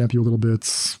that can ramp you a little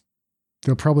bit.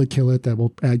 They'll probably kill it. That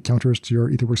will add counters to your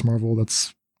Aetherworks Marvel.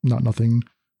 That's not nothing.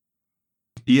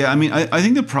 Yeah, I mean, I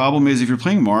think the problem is if you're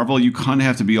playing Marvel, you kind of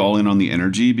have to be all in on the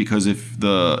energy, because if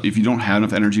you don't have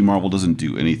enough energy, Marvel doesn't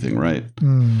do anything, right?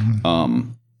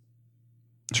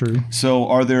 True. So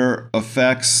are there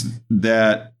effects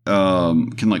that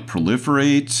can like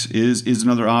proliferate is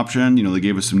another option? You know, they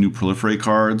gave us some new proliferate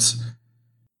cards.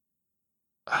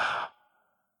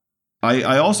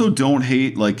 I also don't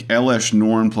hate like Elesh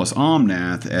Norn plus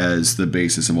Omnath as the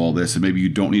basis of all this, and maybe you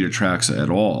don't need Atraxa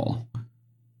at all.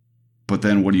 But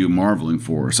then what are you marveling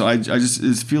for? So it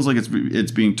feels like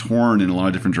it's being torn in a lot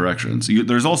of different directions.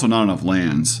 There's also not enough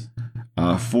lands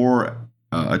for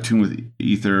Attune with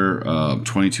Ether.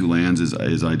 22 lands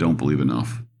is I don't believe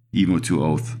enough, even with 2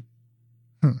 Oath.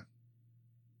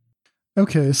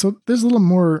 Okay, so there's a little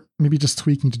more maybe just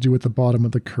tweaking to do at the bottom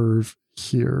of the curve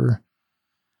here.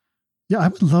 Yeah, I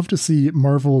would love to see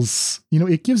Marvel's,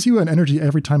 it gives you an energy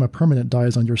every time a permanent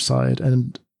dies on your side,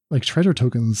 and like treasure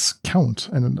tokens count,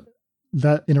 and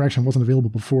that interaction wasn't available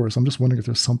before, so I'm just wondering if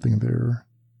there's something there.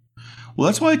 Well,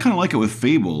 that's why I kind of like it with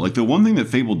Fable. Like, the one thing that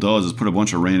Fable does is put a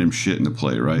bunch of random shit into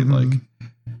play, right? Mm-hmm.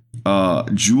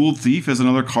 Like, Jeweled Thief is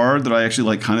another card that I actually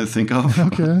like kind of think of.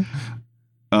 Okay.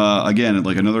 Again,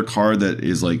 like another card that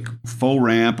is like full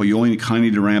ramp, but you only kind of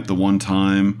need to ramp the one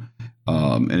time.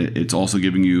 And it's also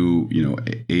giving you,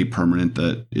 a permanent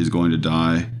that is going to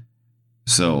die.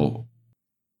 So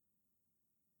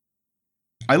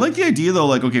I like the idea though,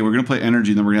 like, okay, we're going to play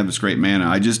energy and then we're going to have this great mana.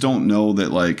 I just don't know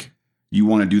that like you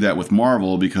want to do that with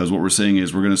Marvel, because what we're saying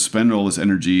is we're going to spend all this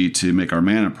energy to make our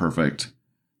mana perfect.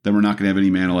 Then we're not going to have any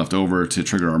mana left over to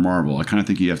trigger our Marvel. I kind of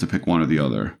think you have to pick one or the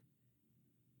other.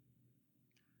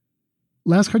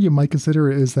 Last card you might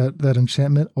consider is that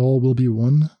enchantment, all will be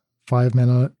 1, 5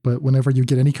 mana, but whenever you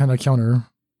get any kind of counter,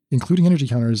 including energy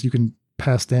counters, you can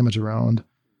pass damage around.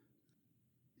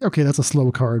 Okay, that's a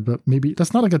slow card, but maybe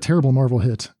that's not like a terrible Marvel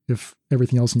hit if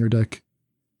everything else in your deck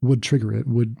would trigger it,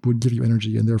 would give you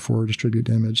energy and therefore distribute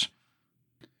damage.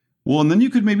 Well, and then you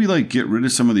could maybe like get rid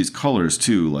of some of these colors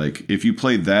too. Like if you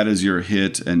play that as your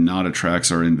hit and not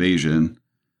attracts or invasion,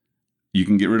 you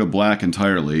can get rid of black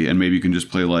entirely, and maybe you can just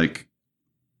play like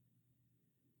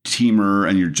Teamer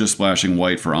and you're just splashing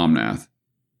white for Omnath.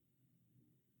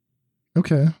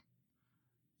 Okay.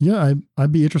 Yeah,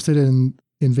 I'd be interested in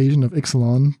Invasion of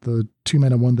Ixalan, the 2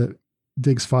 mana one that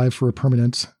digs 5 for a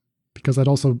permanent, because that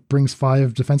also brings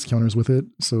 5 defense counters with it.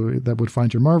 So that would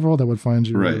find your Marvel, that would find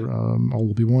your All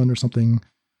Will Be 1 or something.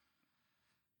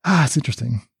 It's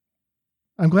interesting.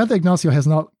 I'm glad that Ignacio has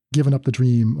not given up the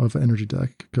dream of an energy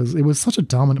deck, because it was such a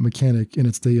dominant mechanic in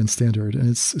its day in Standard, and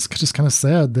it's just kind of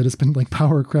sad that it's been like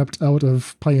power crept out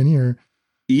of Pioneer.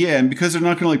 Yeah, and because they're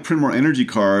not going to like print more energy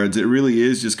cards, it really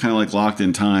is just kind of like locked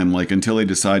in time, like until they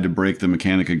decide to break the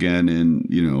mechanic again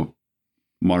in,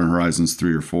 Modern Horizons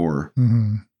 3 or 4.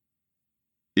 Mm-hmm.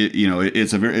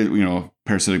 It's a very,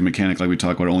 parasitic mechanic, like we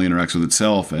talked about, only interacts with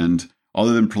itself. And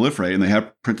other than proliferate, and they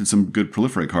have printed some good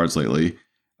proliferate cards lately,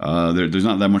 there's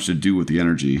not that much to do with the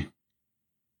energy.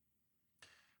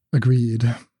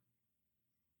 Agreed.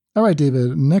 All right,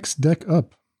 David, next deck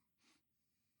up.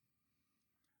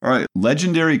 All right,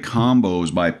 Legendary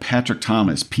Combos by Patrick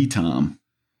Thomas, P-Tom.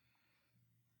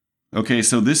 Okay,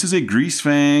 so this is a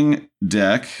Greasefang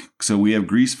deck. So we have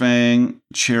Greasefang,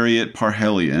 Chariot,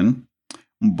 Parhelion.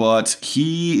 But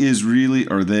he is really,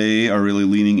 or they are really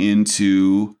leaning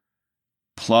into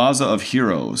Plaza of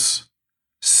Heroes.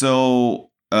 So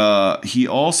he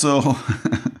also,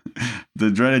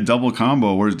 the dreaded double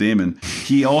combo, where's Damon?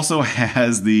 He also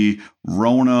has the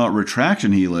Rona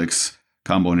Retraction Helix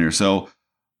combo in here. So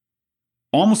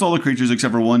almost all the creatures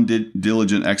except for one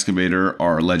Diligent Excavator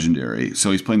are legendary.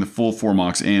 So he's playing the full 4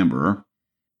 Mox Amber.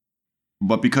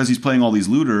 But because he's playing all these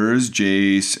looters,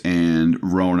 Jace and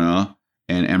Rona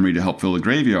and Emery to help fill the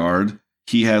graveyard,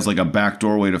 he has like a back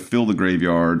doorway to fill the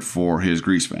graveyard for his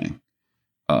Greasefang.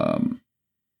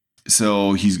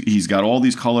 So he's got all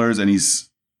these colors, and he's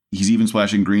even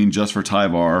splashing green just for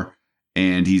Tyvar,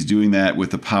 and he's doing that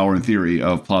with the power and theory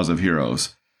of Plaza of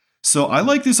Heroes. So I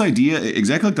like this idea,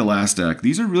 exactly like the last deck.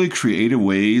 These are really creative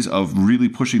ways of really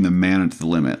pushing the mana to the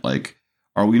limit. Like,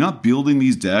 are we not building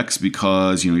these decks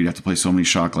because, you'd have to play so many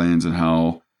shocklands, and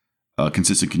how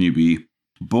consistent can you be?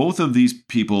 Both of these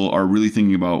people are really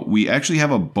thinking about, we actually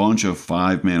have a bunch of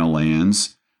 5 mana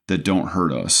lands that don't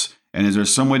hurt us. And is there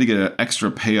some way to get an extra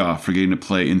payoff for getting to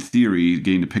play, in theory,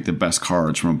 getting to pick the best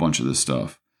cards from a bunch of this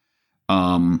stuff?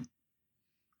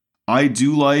 I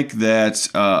do like that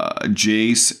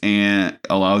Jace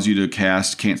allows you to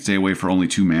cast Can't Stay Away for only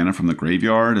 2 mana from the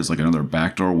graveyard as like another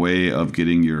backdoor way of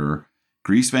getting your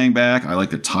Greasefang back. I like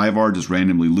that Tyvar just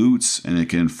randomly loots and it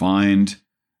can find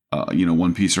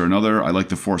one piece or another. I like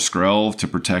the Force Skrelv to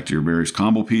protect your various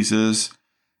combo pieces.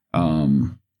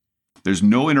 There's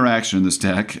no interaction in this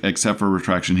deck except for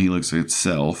Retraction Helix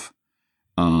itself.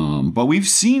 But we've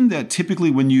seen that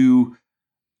typically when you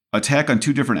attack on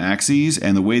 2 different axes,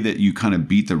 and the way that you kind of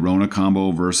beat the Rona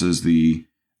combo versus the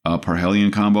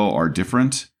Parhelion combo are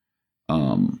different,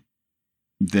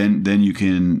 then you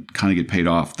can kind of get paid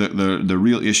off. The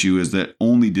real issue is that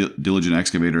only Diligent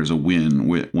Excavator is a win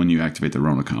when you activate the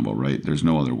Rona combo, right? There's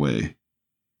no other way.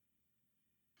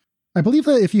 I believe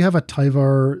that if you have a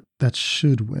Tyvar, that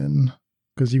should win,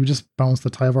 because you just bounce the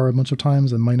Tyvar a bunch of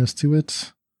times and -2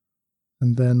 it.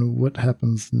 And then what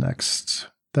happens next?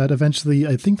 That eventually,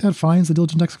 I think that finds the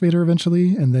Diligent Excavator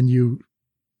eventually, and then you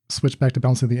switch back to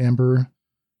bouncing the Amber.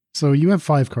 So you have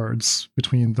 5 cards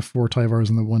between the 4 Tyvars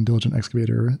and the 1 Diligent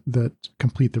Excavator that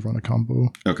complete the Rona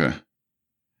combo. Okay.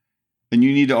 And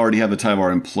you need to already have the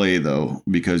Tyvar in play, though,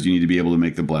 because you need to be able to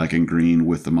make the black and green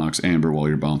with the Mox Amber while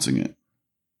you're bouncing it.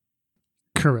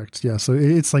 Correct, yeah. So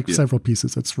it's like several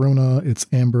pieces. It's Rona, it's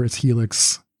Amber, it's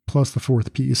Helix, plus the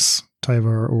 4th piece,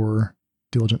 Tyvar or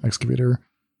Diligent Excavator.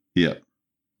 Yeah.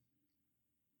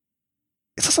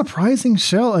 It's a surprising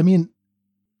shell. I mean,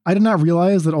 I did not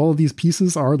realize that all of these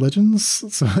pieces are legends.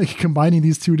 So like combining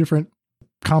these 2 different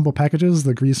combo packages,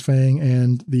 the Grease Fang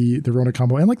and the Rona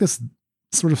combo, and like this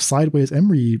sort of sideways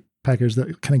Emery package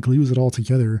that kind of glues it all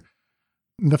together.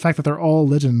 The fact that they're all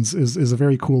legends is a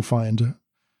very cool find.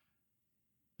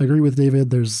 I agree with David.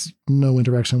 There's no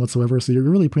interaction whatsoever, so you're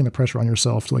really putting the pressure on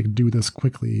yourself to like do this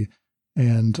quickly.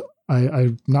 And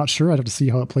I'm not sure. I'd have to see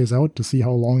how it plays out to see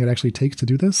how long it actually takes to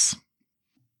do this.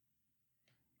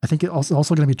 I think it's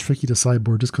also going to be tricky to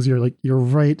sideboard just because you're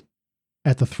right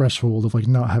at the threshold of like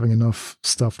not having enough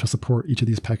stuff to support each of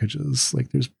these packages. Like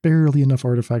there's barely enough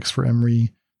artifacts for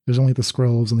Emery. There's only the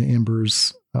Skrells and the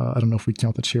Ambers. I don't know if we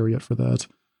count the Chariot for that.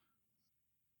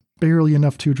 Barely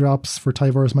enough 2-drops for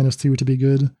Tyvar's -2 to be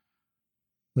good.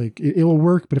 Like it will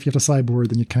work, but if you have to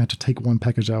sideboard, then you kind of have to take one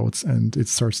package out and it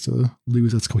starts to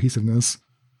lose its cohesiveness.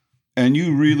 And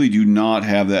you really do not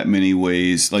have that many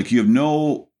ways. Like you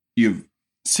have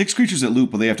 6 creatures that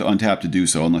loot, but they have to untap to do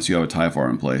so unless you have a Tyvar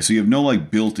in play. So you have no like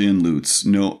built-in loots.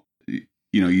 No,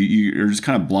 you're just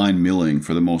kind of blind milling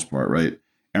for the most part, right?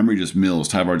 Emery just mills,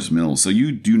 Tyvar just mills. So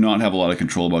you do not have a lot of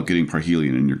control about getting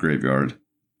Parhelion in your graveyard.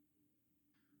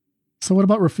 So what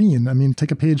about Rafine? I mean,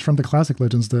 take a page from the Classic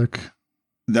Legends deck.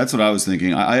 That's what I was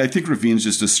thinking. I think Rafine's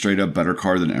just a straight up better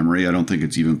card than Emery. I don't think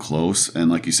it's even close.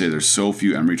 And like you say, there's so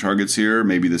few Emery targets here.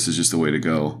 Maybe this is just the way to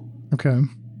go. Okay.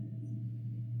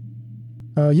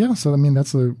 Yeah, so I mean,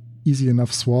 that's a easy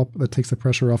enough swap that takes the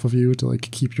pressure off of you to like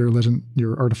keep your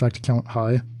artifact count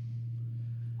high.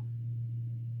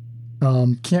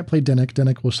 Can't play Dennick.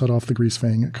 Dennick will shut off the Grease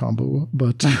Fang combo,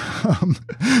 but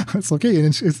it's okay.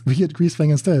 We get Grease Fang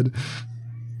instead.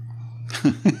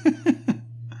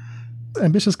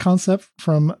 Ambitious concept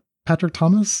from Patrick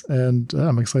Thomas, and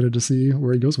I'm excited to see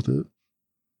where he goes with it.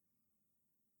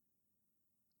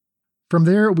 From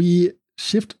there, we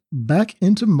shift back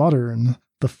into Modern,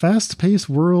 the fast-paced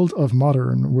world of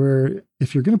Modern, where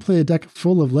if you're going to play a deck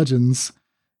full of legends,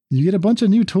 you get a bunch of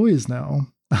new toys now.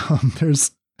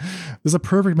 There's a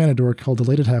perfect mana dork called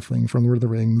Delighted Halfling from Lord of the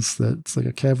Rings that's like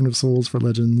a Cavern of Souls for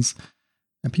legends.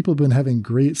 And people have been having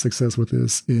great success with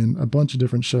this in a bunch of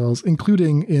different shells,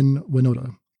 including in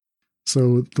Winota.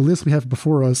 So the list we have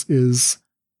before us is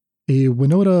a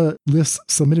Winota list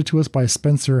submitted to us by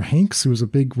Spencer Hanks, who is a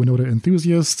big Winota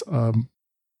enthusiast.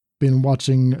 Been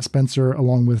watching Spencer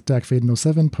along with Dak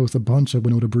Faden07 post a bunch of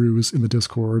Winota brews in the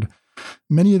Discord.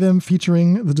 Many of them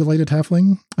featuring the Delighted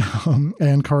Halfling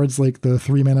and cards like the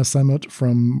 3-mana Summit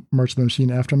from March of the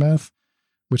Machine Aftermath,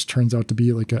 which turns out to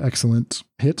be like an excellent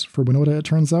hit for Winota, it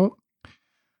turns out.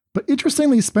 But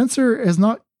interestingly, Spencer has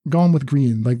not gone with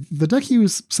green. Like the deck he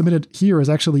was submitted here is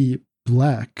actually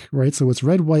black, right? So it's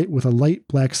red-white with a light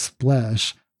black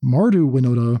splash. Mardu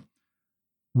Winota.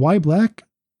 Why black?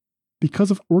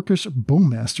 Because of Orcish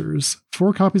Bowmasters.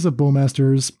 4 copies of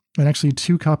Bowmasters, and actually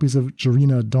 2 copies of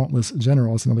Jarina Dauntless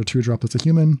General. It's another 2-drop that's a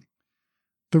human.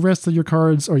 The rest of your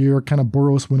cards are your kind of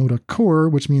Boros Winota core,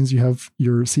 which means you have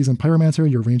your Seasoned Pyromancer,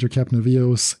 your Ranger Captain of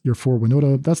Eos, your 4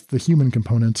 Winota. That's the human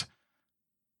component.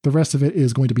 The rest of it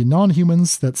is going to be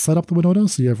non-humans that set up the Winota.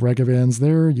 So you have Ragavans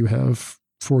there. You have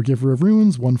 4 Giver of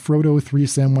Runes, 1 Frodo, 3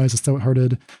 Samwise the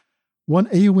Stout-Hearted, 1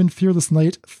 Eowyn Fearless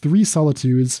Knight, 3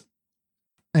 Solitudes.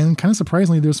 And kind of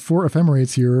surprisingly, there's 4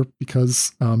 Ephemerates here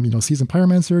because, Seasoned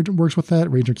Pyromancer works with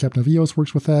that, Ranger Captain of Eos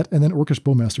works with that, and then Orcish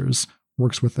Bowmasters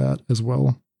works with that as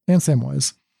well, and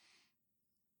Samwise.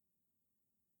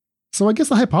 So I guess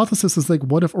the hypothesis is like,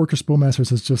 what if Orcish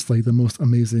Bowmasters is just like the most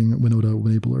amazing Winota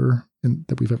enabler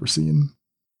that we've ever seen?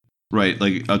 Right,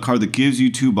 like a card that gives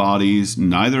you 2 bodies,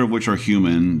 neither of which are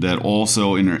human, that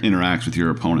also interacts with your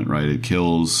opponent, right? It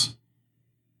kills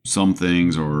some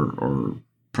things or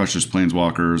precious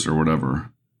planeswalkers or whatever.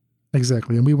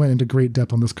 Exactly, and we went into great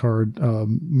depth on this card,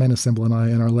 Manassemble and I,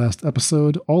 in our last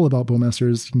episode, all about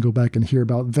Bowmasters. You can go back and hear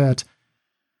about that.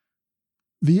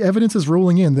 The evidence is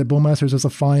rolling in that Bowmasters is a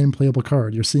fine playable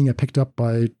card. You're seeing it picked up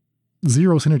by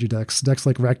 0 synergy decks. Decks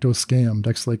like Rakdos Scam,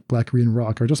 decks like Black Green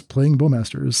Rock are just playing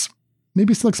Bowmasters.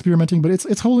 Maybe still experimenting, but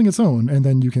it's holding its own, and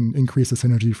then you can increase the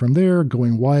synergy from there,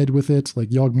 going wide with it, like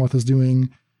Yawgmoth is doing,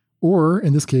 or,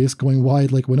 in this case, going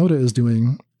wide like Winota is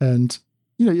doing, and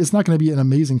it's not going to be an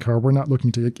amazing card. We're not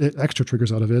looking to get extra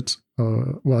triggers out of it.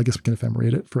 Well, I guess we can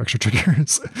ephemerate it for extra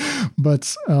triggers.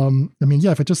 But,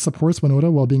 if it just supports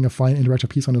Winota while being a fine interactive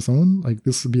piece on its own, like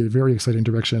this would be a very exciting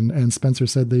direction. And Spencer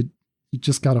said he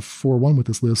just got a 4-1 with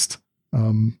this list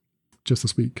just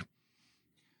this week.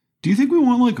 Do you think we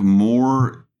want like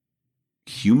more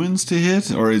humans to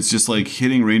hit? Or it's just like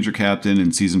hitting Ranger Captain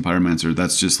and Seasoned Pyromancer,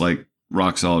 that's just like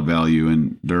rock solid value,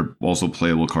 and they're also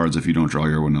playable cards if you don't draw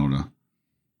your Winota?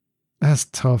 That's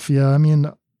tough. Yeah, I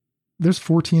mean, there's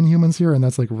 14 humans here, and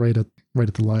that's like right at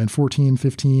the line. 14,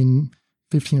 15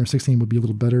 or 16 would be a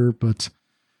little better, but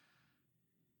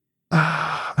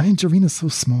I mean, Jarina's so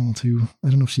small, too. I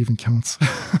don't know if she even counts.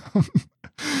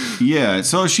 Yeah,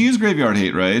 so she is graveyard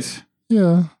hate, right?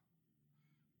 Yeah.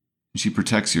 She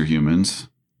protects your humans.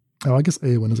 Oh, I guess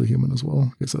Aowen is a human as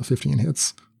well. I guess 15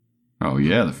 hits. Oh,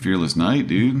 yeah, the Fearless Knight,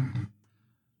 dude.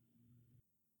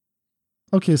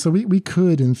 Okay, so we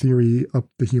could, in theory, up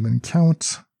the human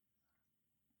count.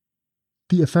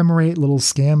 The Ephemerate little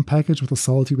scam package with a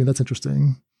Solitude, I mean, that's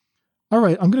interesting. All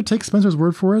right, I'm going to take Spencer's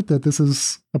word for it that this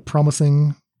is a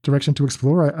promising direction to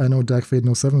explore. I know Dak Fade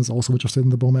 07 is also interested in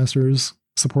the Bowmasters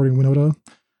supporting Winota.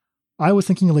 I was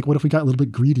thinking, like, what if we got a little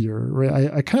bit greedier,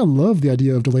 right? I kind of love the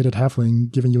idea of Delated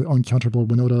Halfling giving you uncounterable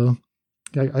Winota.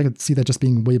 I could see that just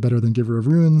being way better than Giver of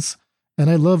Runes. And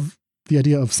I love the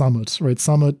idea of Samut, right?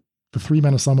 Samut, the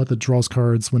 3-mana Samut that draws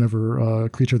cards whenever a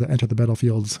creature that entered the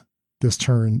battlefield this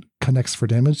turn connects for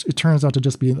damage. It turns out to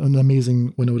just be an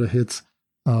amazing Winota hit.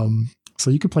 So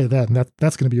you could play that, and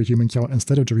that's going to be your human count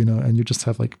instead of Jarina, and you just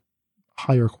have like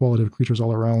higher quality of creatures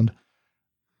all around.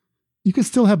 You could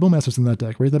still have Bowmasters in that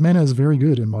deck, right? The mana is very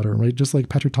good in Modern, right? Just like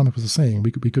Patrick Tomic was saying,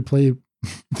 we could play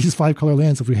these 5-color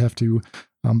lands if we have to.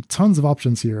 Tons of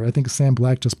options here. I think Sam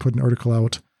Black just put an article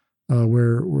out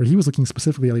where he was looking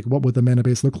specifically at like what would the mana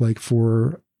base look like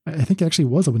for, I think it actually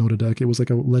was a Winota deck. It was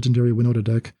like a legendary Winota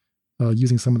deck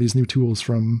using some of these new tools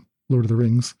from Lord of the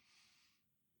Rings.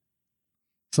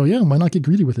 So yeah, why not get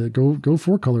greedy with it? Go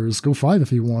 4 colors, go 5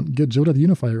 if you want. Get Jodah the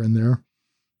Unifier in there.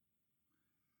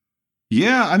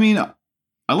 Yeah, I mean,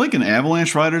 I like an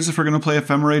Avalanche Riders if we're going to play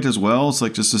Ephemerate as well. It's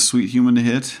like just a sweet human to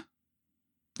hit.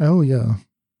 Oh yeah.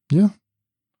 Yeah.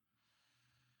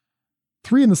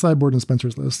 3 in the sideboard in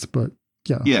Spencer's list, but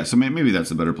yeah. Yeah, so maybe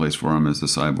that's a better place for him as the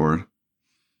sideboard.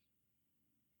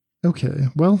 Okay,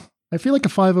 well, I feel like a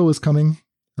 5-0 is coming.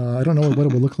 I don't know what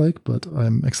it will look like, but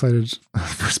I'm excited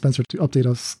for Spencer to update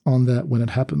us on that when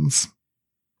it happens.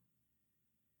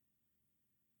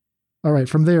 All right,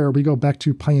 from there, we go back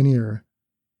to Pioneer.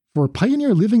 For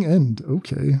Pioneer Living End.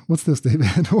 Okay, what's this,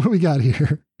 David? What do we got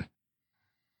here?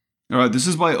 All right, this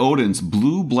is by Odin's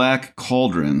Blue-Black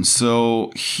Cauldron.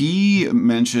 So he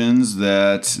mentions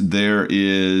that there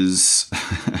is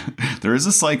there is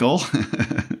a cycle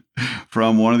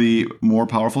from one of the more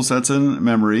powerful sets in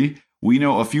memory. We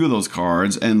know a few of those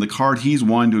cards, and the card he's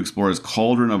wanting to explore is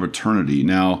Cauldron of Eternity.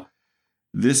 Now,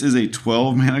 this is a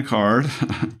 12-mana card.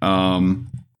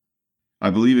 I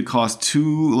believe it costs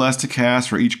 2 less to cast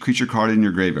for each creature card in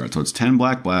your graveyard. So it's 10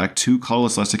 black, 2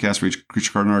 colorless less to cast for each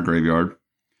creature card in our graveyard.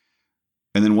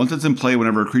 And then once it's in play,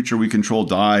 whenever a creature we control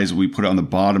dies, we put it on the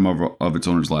bottom of its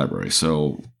owner's library.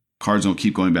 So cards don't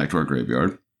keep going back to our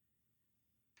graveyard.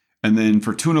 And then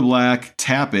for 2 and a black,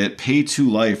 tap it, pay 2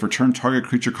 life, return target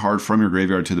creature card from your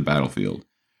graveyard to the battlefield.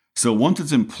 So once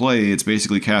it's in play, it's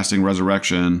basically casting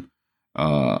Resurrection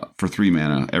for 3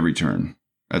 mana every turn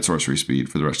at sorcery speed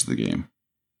for the rest of the game.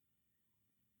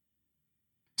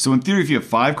 So in theory, if you have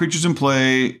 5 creatures in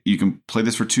play, you can play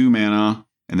this for 2 mana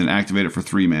and then activate it for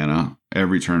 3 mana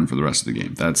every turn for the rest of the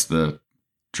game. That's the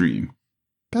dream.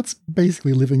 That's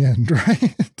basically Living End,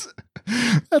 right?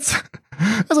 That's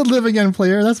a Living End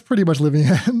player. That's pretty much Living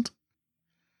End.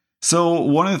 So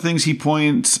one of the things he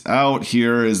points out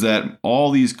here is that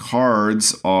all these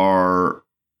cards are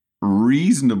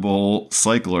reasonable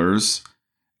cyclers.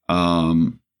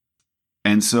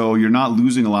 And so you're not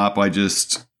losing a lot by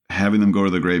just having them go to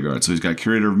the graveyard. So he's got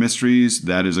Curator of Mysteries.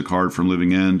 That is a card from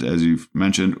Living End, as you've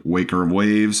mentioned. Waker of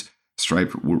Waves,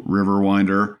 Striped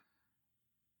Riverwinder,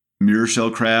 Mirror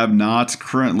Shell Crab, not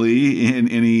currently in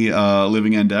any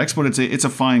Living End decks, but it's a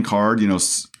fine card. You know,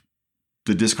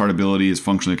 the discard ability is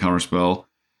functionally a counterspell.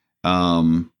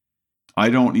 I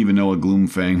don't even know what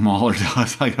Gloomfang Mauler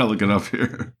does. I gotta look it up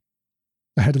here.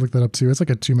 I had to look that up too. It's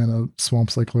like a 2-mana Swamp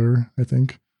Cycler, I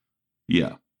think.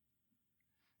 Yeah.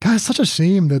 God, it's such a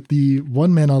shame that the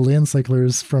 1-mana land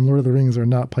cyclers from Lord of the Rings are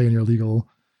not Pioneer legal,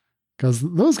 because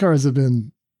those cards have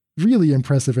been really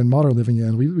impressive in Modern Living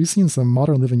End. We've seen some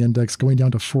Modern Living End decks going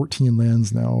down to 14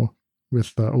 lands now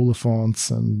with Oliphants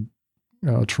and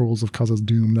Trolls of Kaza's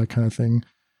Doom, that kind of thing.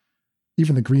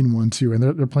 Even the green one too, and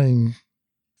they're playing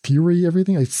Fury,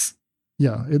 everything. It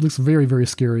looks very, very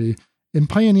scary. In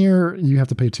Pioneer, you have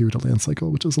to pay 2 to land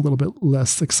cycle, which is a little bit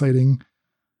less exciting.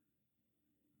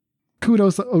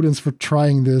 Kudos to Odin's for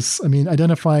trying this. I mean,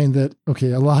 identifying that,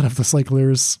 okay, a lot of the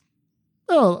cyclers,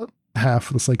 well, half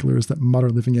of the cyclers that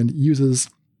Modern Living End uses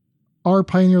are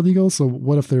Pioneer legal. So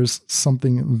what if there's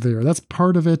something there? That's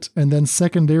part of it. And then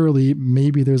secondarily,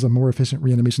 maybe there's a more efficient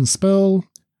reanimation spell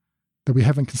that we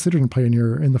haven't considered in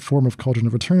Pioneer in the form of Cauldron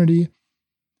of Eternity.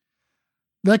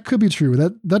 That could be true.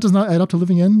 That does not add up to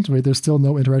living end, right? There's still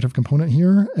no interactive component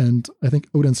here, and I think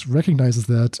Odin's recognizes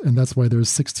that, and that's why there's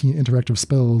 16 interactive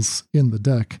spells in the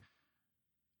deck.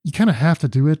 You kind of have to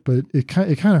do it, but it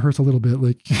kind of hurts a little bit.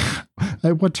 Like,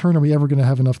 at what turn are we ever going to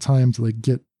have enough time to like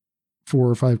get 4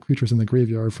 or 5 creatures in the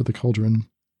graveyard for the Cauldron?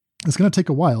 It's going to take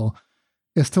a while.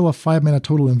 It's still a 5 mana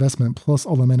total investment plus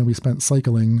all the mana we spent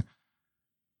cycling.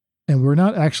 And we're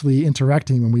not actually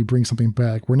interacting when we bring something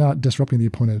back. We're not disrupting the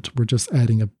opponent. We're just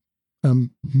adding a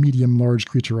medium large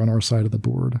creature on our side of the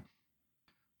board.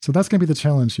 So that's going to be the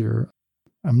challenge here.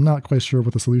 I'm not quite sure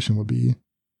what the solution would be.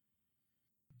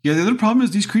 Yeah, the other problem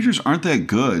is these creatures aren't that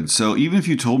good. So even if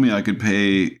you told me I could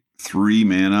pay 3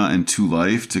 mana and 2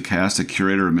 life to cast a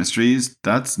Curator of Mysteries,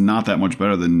 that's not that much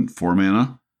better than 4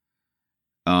 mana.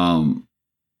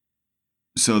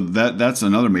 So that's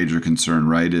another major concern,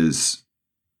 right? Is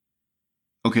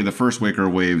okay, the first Waker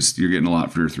of Waves, you're getting a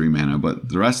lot for your 3 mana, but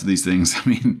the rest of these things, I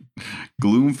mean,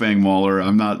 Gloomfang Mauler,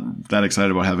 I'm not that excited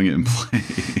about having it in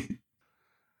play.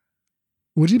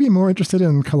 Would you be more interested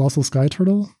in Colossal Sky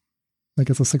Turtle? Like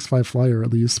it's a 6/5 flyer,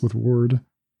 at least, with Ward.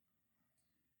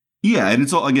 Yeah, and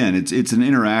it's all, again, it's an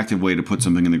interactive way to put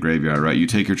something in the graveyard, right? You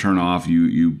take your turn off,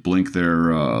 you blink their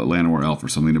Llanowar Elf or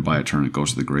something to buy a turn, it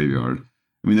goes to the graveyard.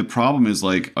 I mean, the problem is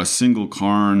like a single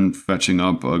Karn fetching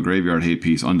up a graveyard hate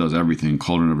piece undoes everything.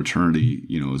 Cauldron of Eternity,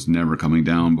 is never coming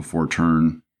down before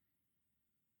turn.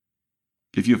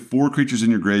 If you have 4 creatures in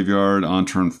your graveyard on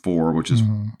turn 4, which is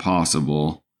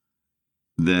possible,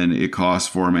 then it costs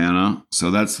 4 mana. So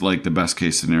that's like the best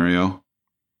case scenario.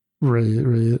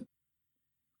 Right.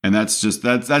 And that's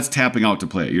tapping out to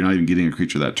play it. You're not even getting a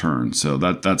creature that turn. So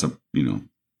that's a.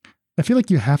 I feel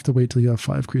like you have to wait till you have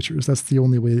 5 creatures. That's the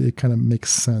only way it kind of makes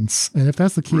sense. And if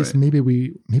that's the case, maybe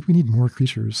we need more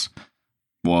creatures.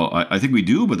 Well, I think we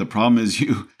do, but the problem is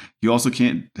you also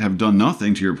can't have done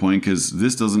nothing, to your point, because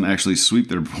this doesn't actually sweep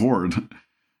their board.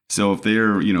 So if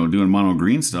they're doing mono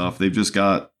green stuff, they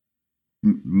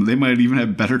might even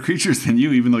have better creatures than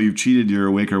you, even though you've cheated your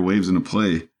Waker Waves into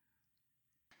play.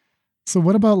 So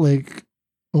what about like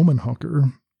Omen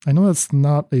Hawker? I know that's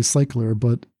not a cycler,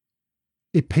 but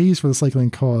it pays for the cycling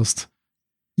cost.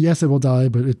 Yes, it will die,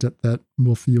 but that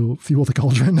will fuel the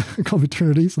Cauldron called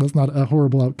Eternity, so that's not a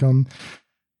horrible outcome.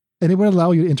 And it would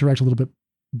allow you to interact a little bit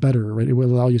better, right? It would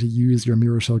allow you to use your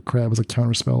Mirror Shell Crab as a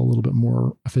counterspell a little bit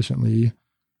more efficiently.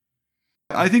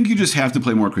 I think you just have to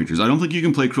play more creatures. I don't think you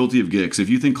can play Cruelty of Gix. If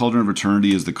you think Cauldron of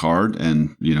Eternity is the card,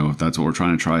 and if that's what we're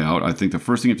trying to try out, I think the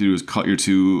first thing you have to do is cut your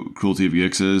 2 Cruelty of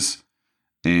Gixes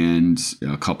and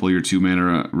a couple of your 2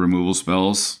 mana removal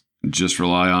spells. Just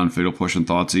rely on Fatal Push and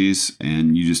Thoughtseize,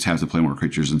 and you just have to play more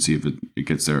creatures and see if it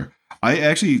gets there. I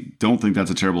actually don't think that's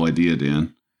a terrible idea,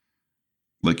 Dan.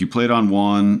 Like, you play it on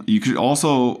 1. You could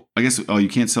also, I guess, you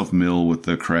can't self-mill with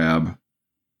the crab.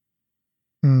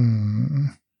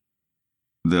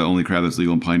 The only crab that's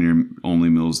legal in Pioneer only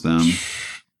mills them. You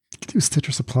could do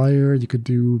Stitcher Supplier. You could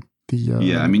do the...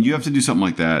 Yeah, I mean, you have to do something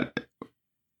like that.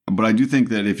 But I do think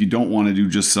that if you don't want to do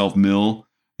just self-mill,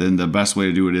 then the best way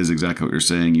to do it is exactly what you're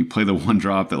saying. You play the 1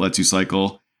 drop that lets you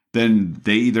cycle. Then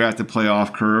they either have to play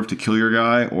off curve to kill your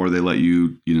guy, or they let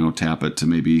you, tap it to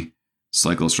maybe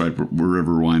cycle Stripe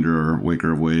Riverwinder or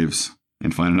Waker of Waves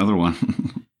and find another one.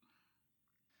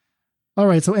 All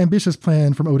right, so ambitious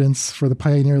plan from Odin's for the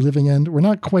Pioneer Living End. We're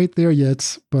not quite there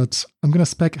yet, but I'm going to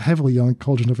spec heavily on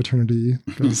Cauldron of Eternity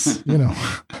because,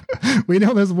 we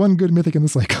know there's one good mythic in the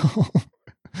cycle.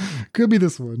 Could be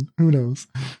this one. Who knows?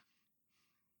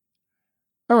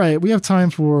 All right, we have time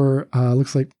for,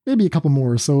 looks like maybe a couple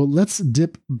more. So let's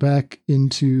dip back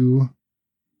into,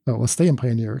 let's stay in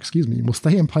Pioneer, excuse me. We'll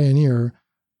stay in Pioneer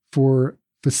for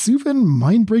Vesuvian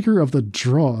Mindbreaker of the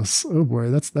Dross. Oh boy,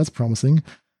 that's promising.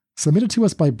 Submitted to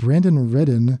us by Brandon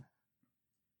Redden.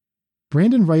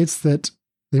 Brandon writes that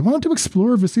they wanted to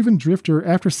explore Vesuvian Drifter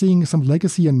after seeing some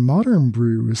legacy and modern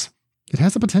brews. It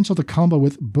has the potential to combo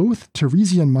with both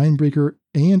Teresian Mindbreaker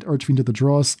and Archfiend of the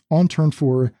Dross on turn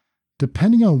 4,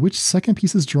 depending on which second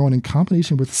piece is drawn in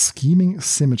combination with Scheming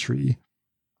Symmetry.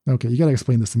 Okay, you got to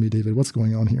explain this to me, David. What's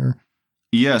going on here?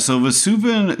 Yeah, so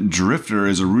Vesuvian Drifter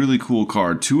is a really cool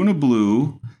card. 2 and a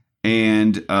blue,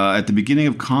 and at the beginning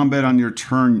of combat on your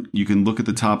turn, you can look at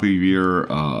the top of your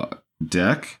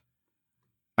deck.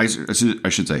 I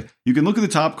should say, you can look at the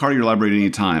top card of your library at any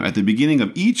time. At the beginning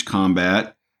of each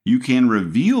combat, you can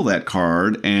reveal that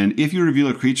card, and if you reveal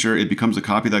a creature, it becomes a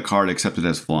copy of that card except it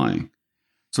has flying.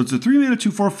 So it's a 3 mana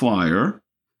 2/4 flyer.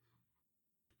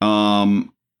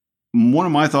 One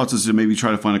of my thoughts is to maybe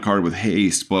try to find a card with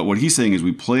haste, but what he's saying is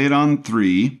we play it on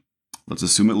 3. Let's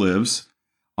assume it lives.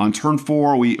 On turn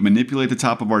 4, we manipulate the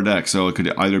top of our deck. So it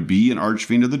could either be an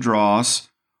Archfiend of the Dross,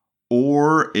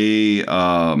 or a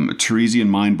Teresian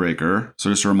Mindbreaker. So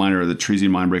just a reminder that Teresian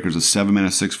Mindbreaker is a 7-mana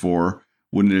 6/4.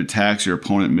 When it attacks, your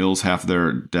opponent mills half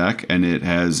their deck, and it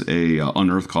has a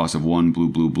unearth cost of 1 blue,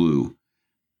 blue, blue.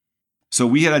 So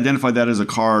we had identified that as a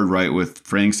card, right, with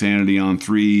Fraying Sanity on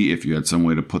 3. If you had some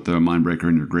way to put the Mindbreaker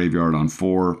in your graveyard on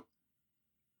 4,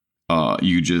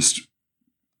 you just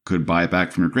could buy it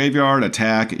back from your graveyard,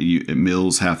 attack, it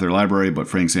mills half their library, but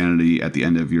Fraying Sanity at the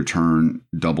end of your turn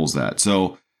doubles that.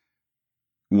 So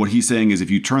what he's saying is if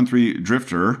you turn 3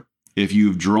 Drifter, if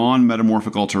you've drawn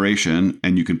Metamorphic Alteration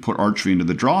and you can put Archfiend to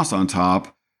the Dross on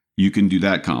top, you can do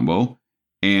that combo.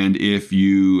 And if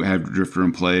you have Drifter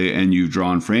in play and you've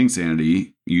drawn Fraying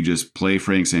Sanity, you just play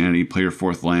Fraying Sanity, play your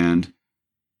 4th land,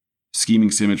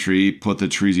 Scheming Symmetry, put the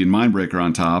Teresian Mindbreaker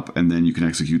on top, and then you can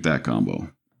execute that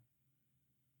combo.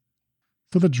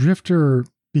 So the Drifter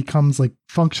becomes like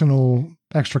functional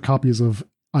extra copies of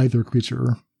either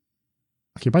creature.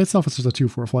 Okay, by itself, it's just a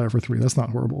 2/4 flyer for 3. That's not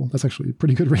horrible. That's actually a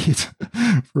pretty good rate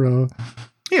for a...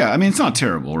 Yeah, I mean, it's not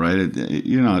terrible, right?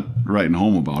 You're not writing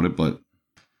home about it, but...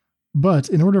 But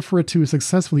in order for it to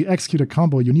successfully execute a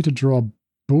combo, you need to draw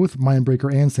both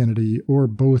Mindbreaker and Sanity, or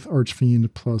both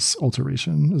Archfiend plus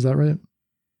Alteration. Is that right?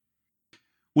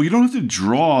 Well, you don't have to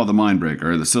draw the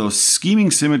Mindbreaker. So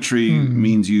Scheming Symmetry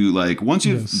means you, like, once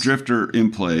you have Drifter in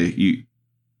play,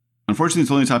 unfortunately,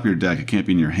 it's only on top of your deck. It can't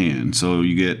be in your hand. So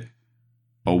you get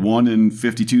a 1 in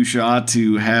 52 shot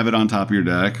to have it on top of your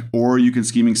deck, or you can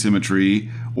Scheming Symmetry,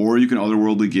 or you can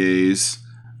Otherworldly Gaze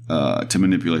to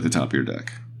manipulate the top of your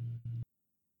deck.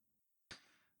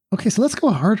 Okay, so let's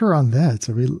go harder on that.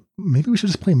 Maybe we should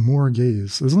just play more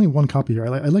Gaze. There's only 1 copy here.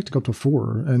 I'd like to go up to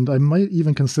 4, and I might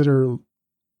even consider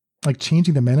like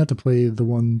changing the mana to play the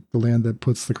land that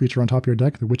puts the creature on top of your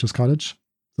deck, the Witch's Cottage.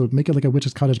 So make it like a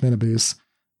Witch's Cottage mana base,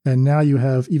 and now you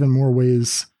have even more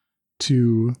ways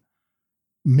to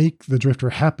make the Drifter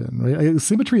happen, right?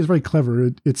 Symmetry is very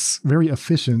clever. It's very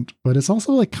efficient, but it's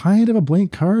also like kind of a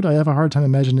blank card. I have a hard time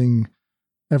imagining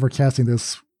ever casting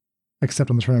this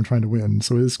except on the turn I'm trying to win.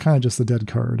 So it's kind of just a dead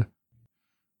card.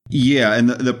 Yeah, and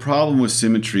the problem with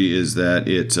Symmetry is that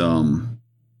it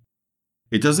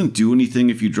doesn't do anything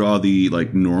if you draw the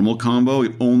like normal combo.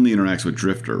 It only interacts with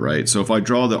Drifter, right? So if I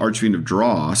draw the Archfiend of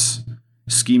Dross,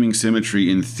 Scheming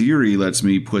Symmetry in theory lets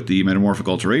me put the Metamorphic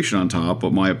Alteration on top,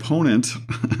 but my opponent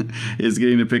is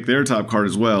getting to pick their top card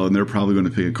as well, and they're probably going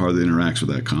to pick a card that interacts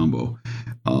with that combo.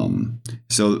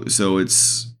 So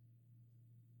it's,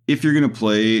 if you're going to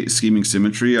play Scheming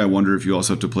Symmetry, I wonder if you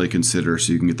also have to play Consider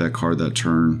so you can get that card that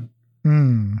turn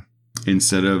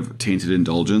instead of Tainted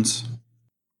Indulgence.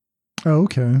 Oh,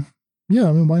 okay. Yeah,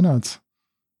 I mean, why not?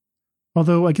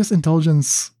 Although I guess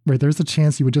Indulgence, right, there's a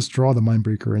chance you would just draw the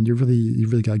Mindbreaker, and you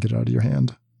really got to get it out of your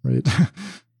hand, right?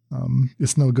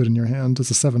 It's no good in your hand. It's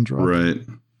a 7-drop. Right.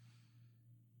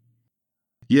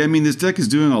 Yeah, I mean, this deck is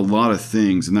doing a lot of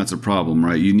things, and that's a problem,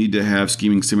 right? You need to have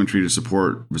Scheming Symmetry to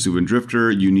support Vesuvian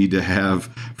Drifter. You need to have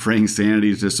Fraying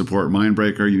Sanity to support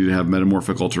Mindbreaker. You need to have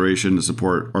Metamorphic Alteration to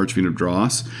support Archfiend of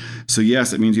Dross. So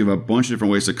yes, it means you have a bunch of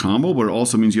different ways to combo, but it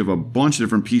also means you have a bunch of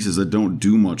different pieces that don't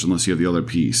do much unless you have the other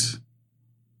piece.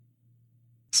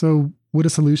 So would a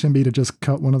solution be to just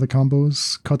cut one of the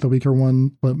combos, cut the weaker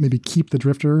one, but maybe keep the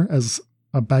Drifter as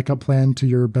a backup plan to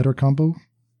your better combo?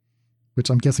 Which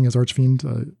I'm guessing is Archfiend,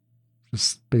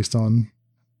 just based on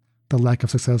the lack of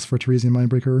success for Teresian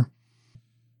Mindbreaker.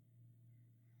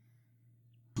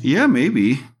 Yeah,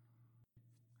 maybe.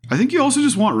 I think you also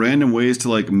just want random ways to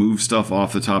like move stuff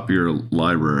off the top of your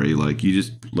library. Like you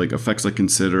just like effects like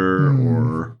Consider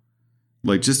or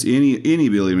like just any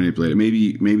ability to manipulate it.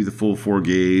 Maybe the full 4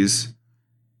 Gaze.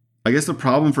 I guess the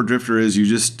problem for Drifter is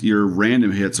your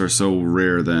random hits are so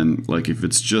rare. Then like if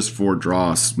it's just 4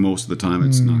 Dross, most of the time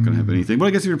it's not going to have anything. But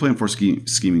I guess if you're playing for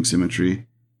Scheming Symmetry.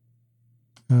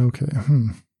 Okay.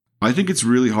 I think it's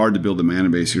really hard to build the mana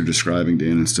base you're describing,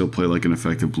 Dan, and still play like an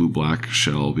effective blue-black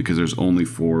shell because there's only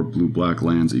 4 blue-black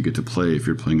lands that you get to play if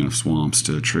you're playing enough swamps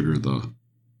to trigger the...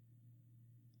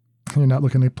 You're not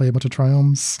looking to play a bunch of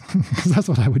Triomes? Because that's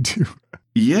what I would do.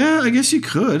 Yeah, I guess you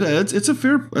could. It's a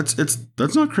fair...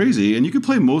 That's not crazy. And you could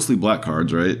play mostly black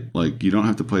cards, right? Like, you don't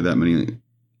have to play that many...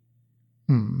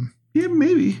 Yeah,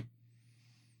 maybe.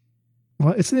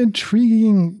 Well, it's an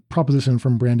intriguing proposition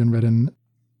from Brandon Redden.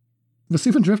 The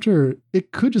Vesuvian Drifter,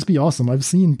 it could just be awesome. I've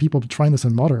seen people trying this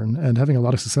in Modern and having a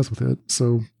lot of success with it.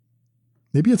 So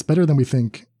maybe it's better than we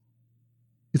think.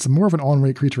 It's more of an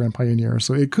on-rate creature in Pioneer,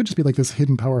 so it could just be like this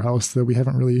hidden powerhouse that we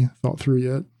haven't really thought through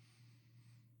yet.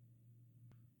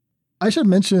 I should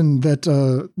mention that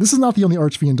this is not the only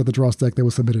Archfiend of the Dross deck that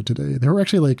was submitted today. There were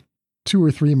actually like 2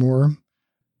 or 3 more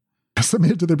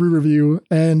submitted to the Brew review,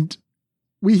 and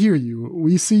we hear you.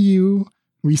 We see you.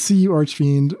 We see you,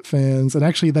 Archfiend fans. And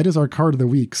actually, that is our card of the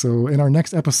week. So in our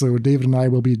next episode, David and I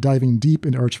will be diving deep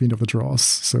into Archfiend of the Dross.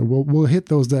 So we'll hit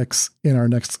those decks in our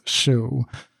next show.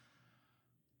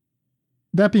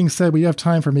 That being said, we have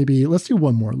time for let's do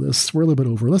one more list. We're a little bit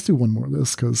over. Let's do one more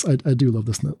list because I do love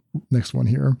this next one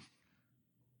here.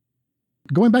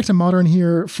 Going back to Modern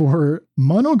here for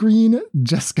Mono Green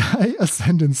Jeskai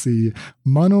Ascendancy.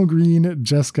 Mono Green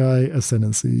Jeskai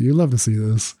Ascendancy. You love to see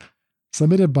this.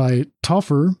 Submitted by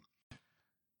Toffer,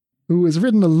 who has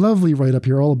written a lovely write-up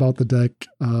here all about the deck.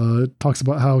 Talks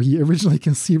about how he originally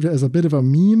conceived it as a bit of a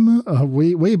meme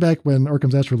way back when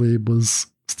Arcum's Astrolabe was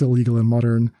still legal in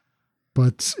Modern.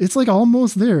 But it's like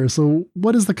almost there. So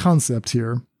what is the concept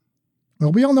here?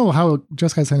 Well, we all know how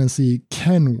Jeskai Ascendancy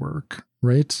can work,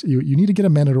 right? You need to get a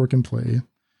mana dork in play.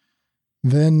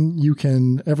 Then you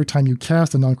can, every time you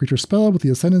cast a non-creature spell with the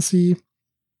Ascendancy,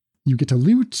 you get to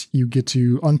loot, you get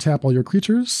to untap all your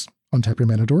creatures, untap your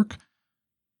mana dork.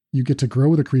 You get to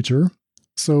grow the creature.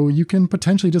 So you can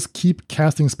potentially just keep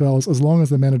casting spells as long as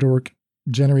the mana dork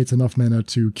generates enough mana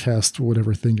to cast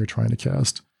whatever thing you're trying to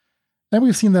cast. And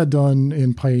we've seen that done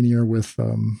in Pioneer with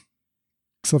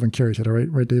Sylvan Caryatid,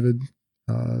 right, David?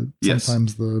 Yes.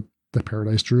 Sometimes the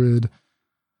Paradise Druid.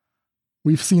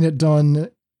 We've seen it done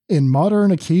in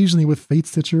Modern occasionally with Fate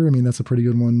Stitcher. I mean, that's a pretty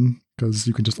good one because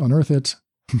you can just unearth it.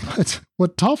 But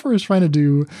what Toffer is trying to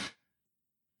do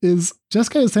is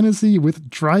Jeskai Ascendancy with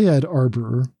Dryad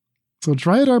Arbor. So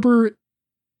Dryad Arbor,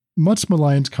 much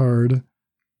maligned card,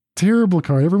 terrible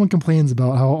card. Everyone complains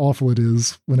about how awful it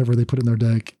is whenever they put it in their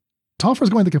deck. Toffer's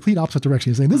going the complete opposite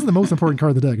direction. He's saying, this is the most important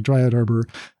card of the deck, Dryad Arbor.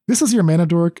 This is your mana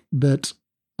dork that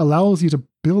allows you to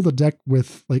build a deck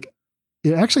with, like,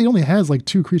 it actually only has like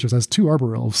 2 creatures. It has 2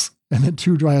 Arbor Elves and then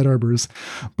 2 Dryad Arbors.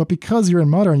 But because you're in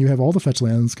Modern, you have all the fetch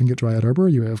lands can get Dryad Arbor.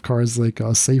 You have cards like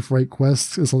Safe Right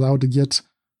Quest is allowed to get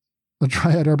a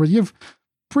Dryad Arbor. You have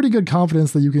pretty good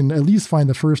confidence that you can at least find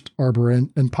the first Arbor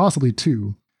and possibly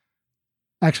 2.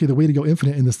 Actually, the way to go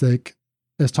infinite in this deck,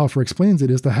 as Toffer explains it,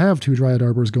 is to have 2 Dryad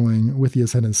Arbors going with the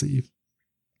Ascendancy.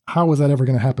 How is that ever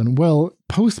going to happen? Well,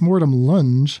 Postmortem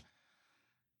Lunge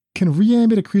can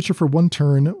reanimate a creature for 1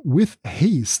 turn with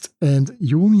haste, and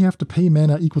you only have to pay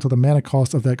mana equal to the mana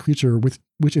cost of that creature,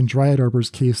 which in Dryad Arbor's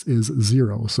case is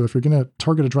 0. So if you're going to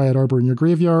target a Dryad Arbor in your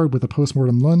graveyard with a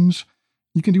Postmortem Lunge,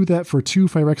 you can do that for 2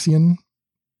 Phyrexian.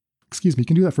 You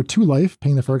can do that for 2 life,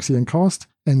 paying the Phyrexian cost,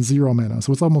 and 0 mana.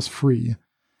 So it's almost free.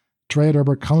 Dryad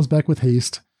Arbor comes back with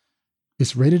haste.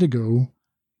 It's ready to go.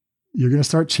 You're going to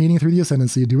start chaining through the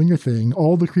Ascendancy, doing your thing.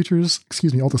 All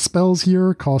the spells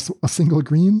here cost a single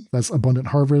green. That's Abundant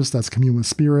Harvest, that's Commune with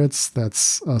Spirits,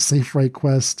 that's Safe Right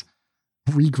Quest,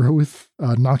 Regrowth,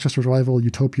 Noxious Revival,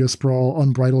 Utopia Sprawl,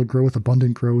 Unbridled Growth,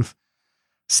 Abundant Growth.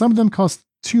 Some of them cost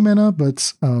 2 mana,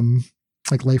 but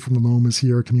like Life from the Loam is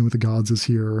here, Commune with the Gods is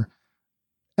here.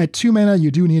 At 2 mana,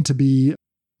 you do need to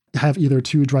have either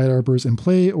 2 Dryad Arbors in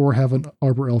play or have an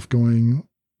Arbor Elf going,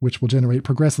 which will generate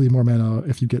progressively more mana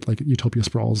if you get like Utopia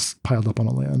Sprawls piled up on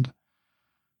a land.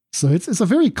 So it's a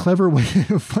very clever way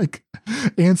of like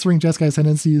answering Jeskai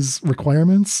Ascendancy's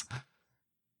requirements.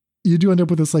 You do end up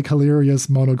with this like hilarious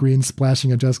mono green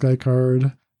splashing a Jeskai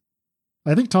card.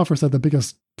 I think Toffer said the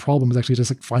biggest problem is actually just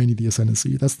like finding the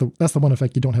Ascendancy. That's the one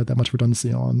effect you don't have that much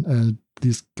redundancy on, and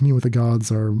these Commune with the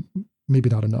Gods are maybe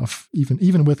not enough.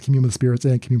 Even with Commune with the Spirits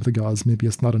and Commune with the Gods, maybe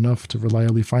it's not enough to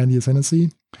reliably find the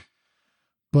Ascendancy.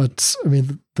 But, I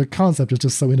mean, the concept is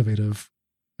just so innovative.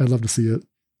 I'd love to see it.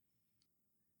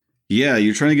 Yeah,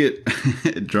 you're trying to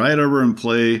get Dryad Arbor in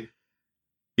play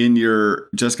in your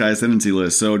Jeskai Ascendancy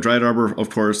list. So Dryad Arbor, of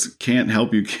course, can't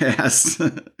help you cast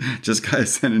Jeskai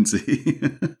Ascendancy.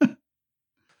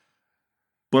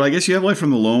 But I guess you have Life from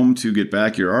the Loam to get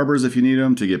back your Arbors if you need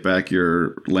them, to get back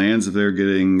your lands if they're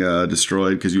getting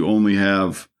destroyed, because you only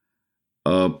have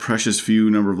a precious few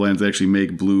number of lands that actually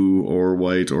make blue or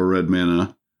white or red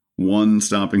mana. 1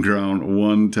 Stomping Ground,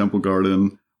 1 Temple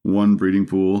Garden, 1 Breeding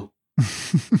Pool,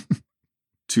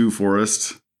 2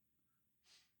 Forest.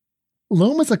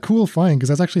 Loam is a cool find because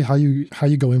that's actually how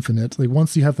you go infinite. Like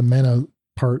once you have the mana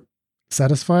part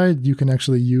satisfied, you can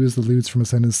actually use the loots from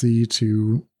Ascendancy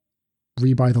to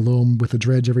rebuy the Loam with a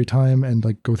dredge every time and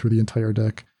like go through the entire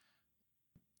deck.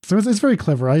 So it's very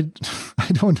clever. I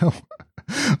don't know.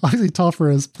 Obviously, Toffer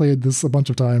has played this a bunch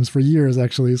of times for years,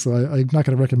 actually, so I'm not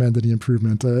going to recommend any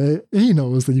improvement. He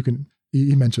knows that you can.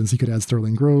 He mentions he could add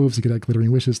Sterling Groves, he could add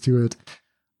Glittering Wishes to it.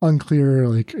 Unclear,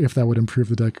 like if that would improve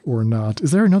the deck or not.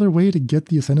 Is there another way to get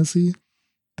the Ascendancy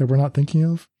that we're not thinking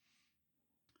of?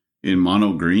 In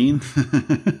mono green?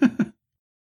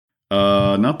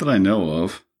 Not that I know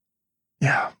of.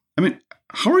 Yeah. I mean,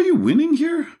 How are you winning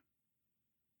here?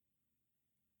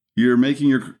 You're making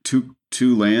your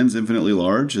two lands infinitely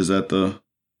large? Is that the...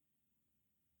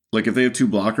 Like, if they have 2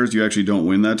 blockers, you actually don't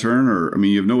win that turn? Or, I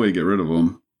mean, you have no way to get rid of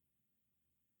them.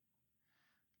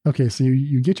 Okay, so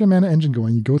you get your mana engine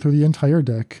going. You go through the entire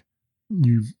deck.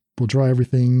 You will draw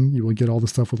everything. You will get all the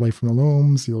stuff with Life from the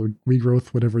Loams. You'll regrowth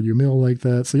whatever you mill like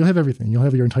that. So you'll have everything. You'll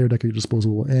have your entire deck at your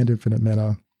disposal and infinite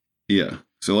mana. Yeah.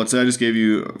 So let's say I just gave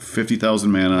you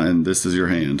 50,000 mana and this is your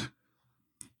hand.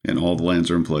 And all the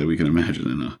lands are in play, we can imagine,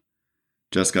 in a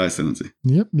Jeskai Ascendancy.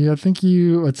 Yep. Yeah, I think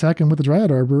you attack him with the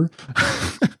Dryad Arbor.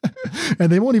 And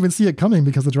they won't even see it coming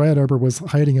because the Dryad Arbor was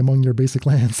hiding among your basic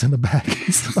lands in the back.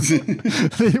 So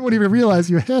they won't even realize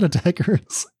you had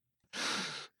attackers.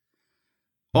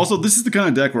 Also, this is the kind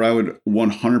of deck where I would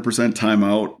 100% time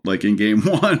out, like in game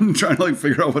 1, trying to like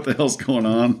figure out what the hell's going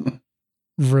on.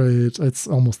 Right. It's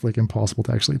almost like impossible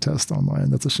to actually test online.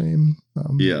 That's a shame.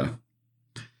 Yeah.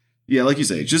 Yeah, like you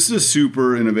say, just a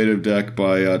super innovative deck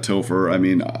by Topher. I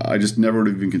mean, I just never would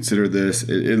have even considered this.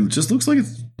 It just looks like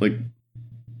it's like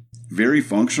very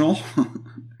functional.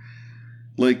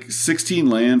 Like 16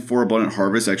 land, 4 Abundant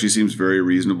Harvest actually seems very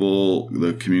reasonable.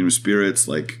 The Commune of Spirits,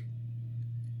 like,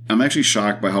 I'm actually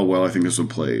shocked by how well I think this would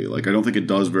play. Like, I don't think it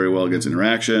does very well against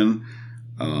interaction.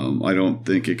 I don't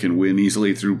think it can win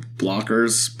easily through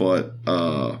blockers, but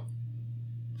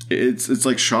it's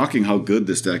like shocking how good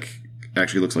this deck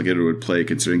actually looks like it would play,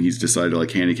 considering he's decided to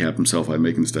like handicap himself by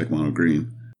making this deck mono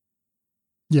green.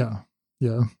 Yeah.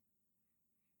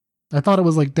 I thought it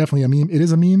was like definitely a meme. It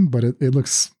is a meme, but it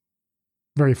looks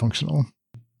very functional.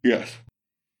 Yes.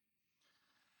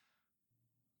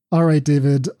 All right,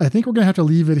 David, I think we're going to have to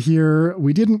leave it here.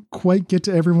 We didn't quite get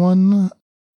to everyone.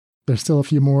 There's still a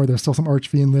few more. There's still some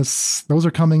Archfiend lists. Those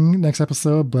are coming next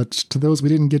episode, but to those we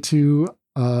didn't get to,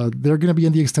 they're going to be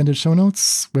in the extended show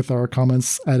notes with our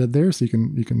comments added there, so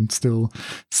you can still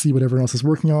see what everyone else is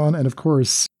working on. And of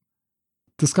course,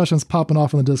 discussions popping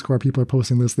off on the Discord. People are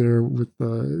posting this there.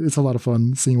 It's a lot of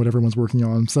fun seeing what everyone's working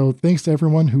on. So thanks to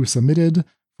everyone who submitted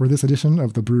for this edition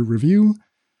of the Brew Review.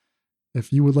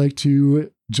 If you would like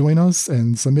to join us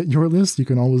and submit your list, you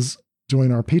can always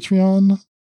join our Patreon.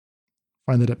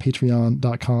 Find that at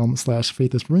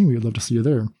patreon.com/faithlessbrewing. We would love to see you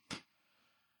there.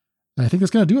 I think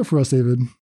that's going to do it for us, David.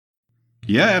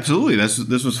 Yeah, absolutely.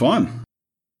 This was fun.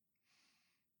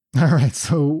 All right,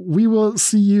 so we will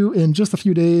see you in just a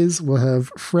few days. We'll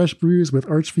have fresh brews with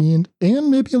Archfiend and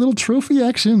maybe a little trophy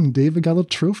action. David got a little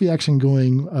trophy action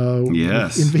going.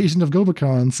 Yes. Invasion of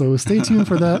Gobakon. So stay tuned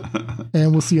for that,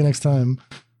 and we'll see you next time.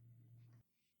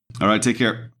 All right, take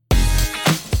care.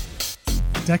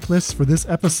 Deck lists for this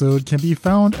episode can be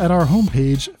found at our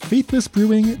homepage,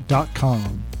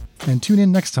 faithlessbrewing.com. And tune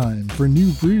in next time for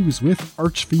new brews with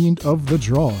Archfiend of the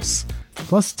Dross,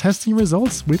 plus testing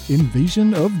results with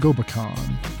Invasion of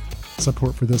Gobakon.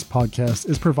 Support for this podcast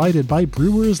is provided by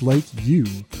brewers like you.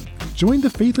 Join the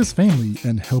Faithless family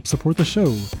and help support the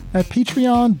show at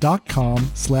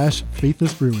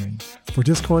patreon.com/faithlessbrewing for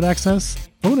Discord access,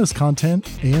 bonus content,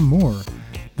 and more.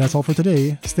 That's all for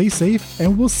today. Stay safe,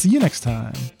 and we'll see you next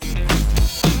time.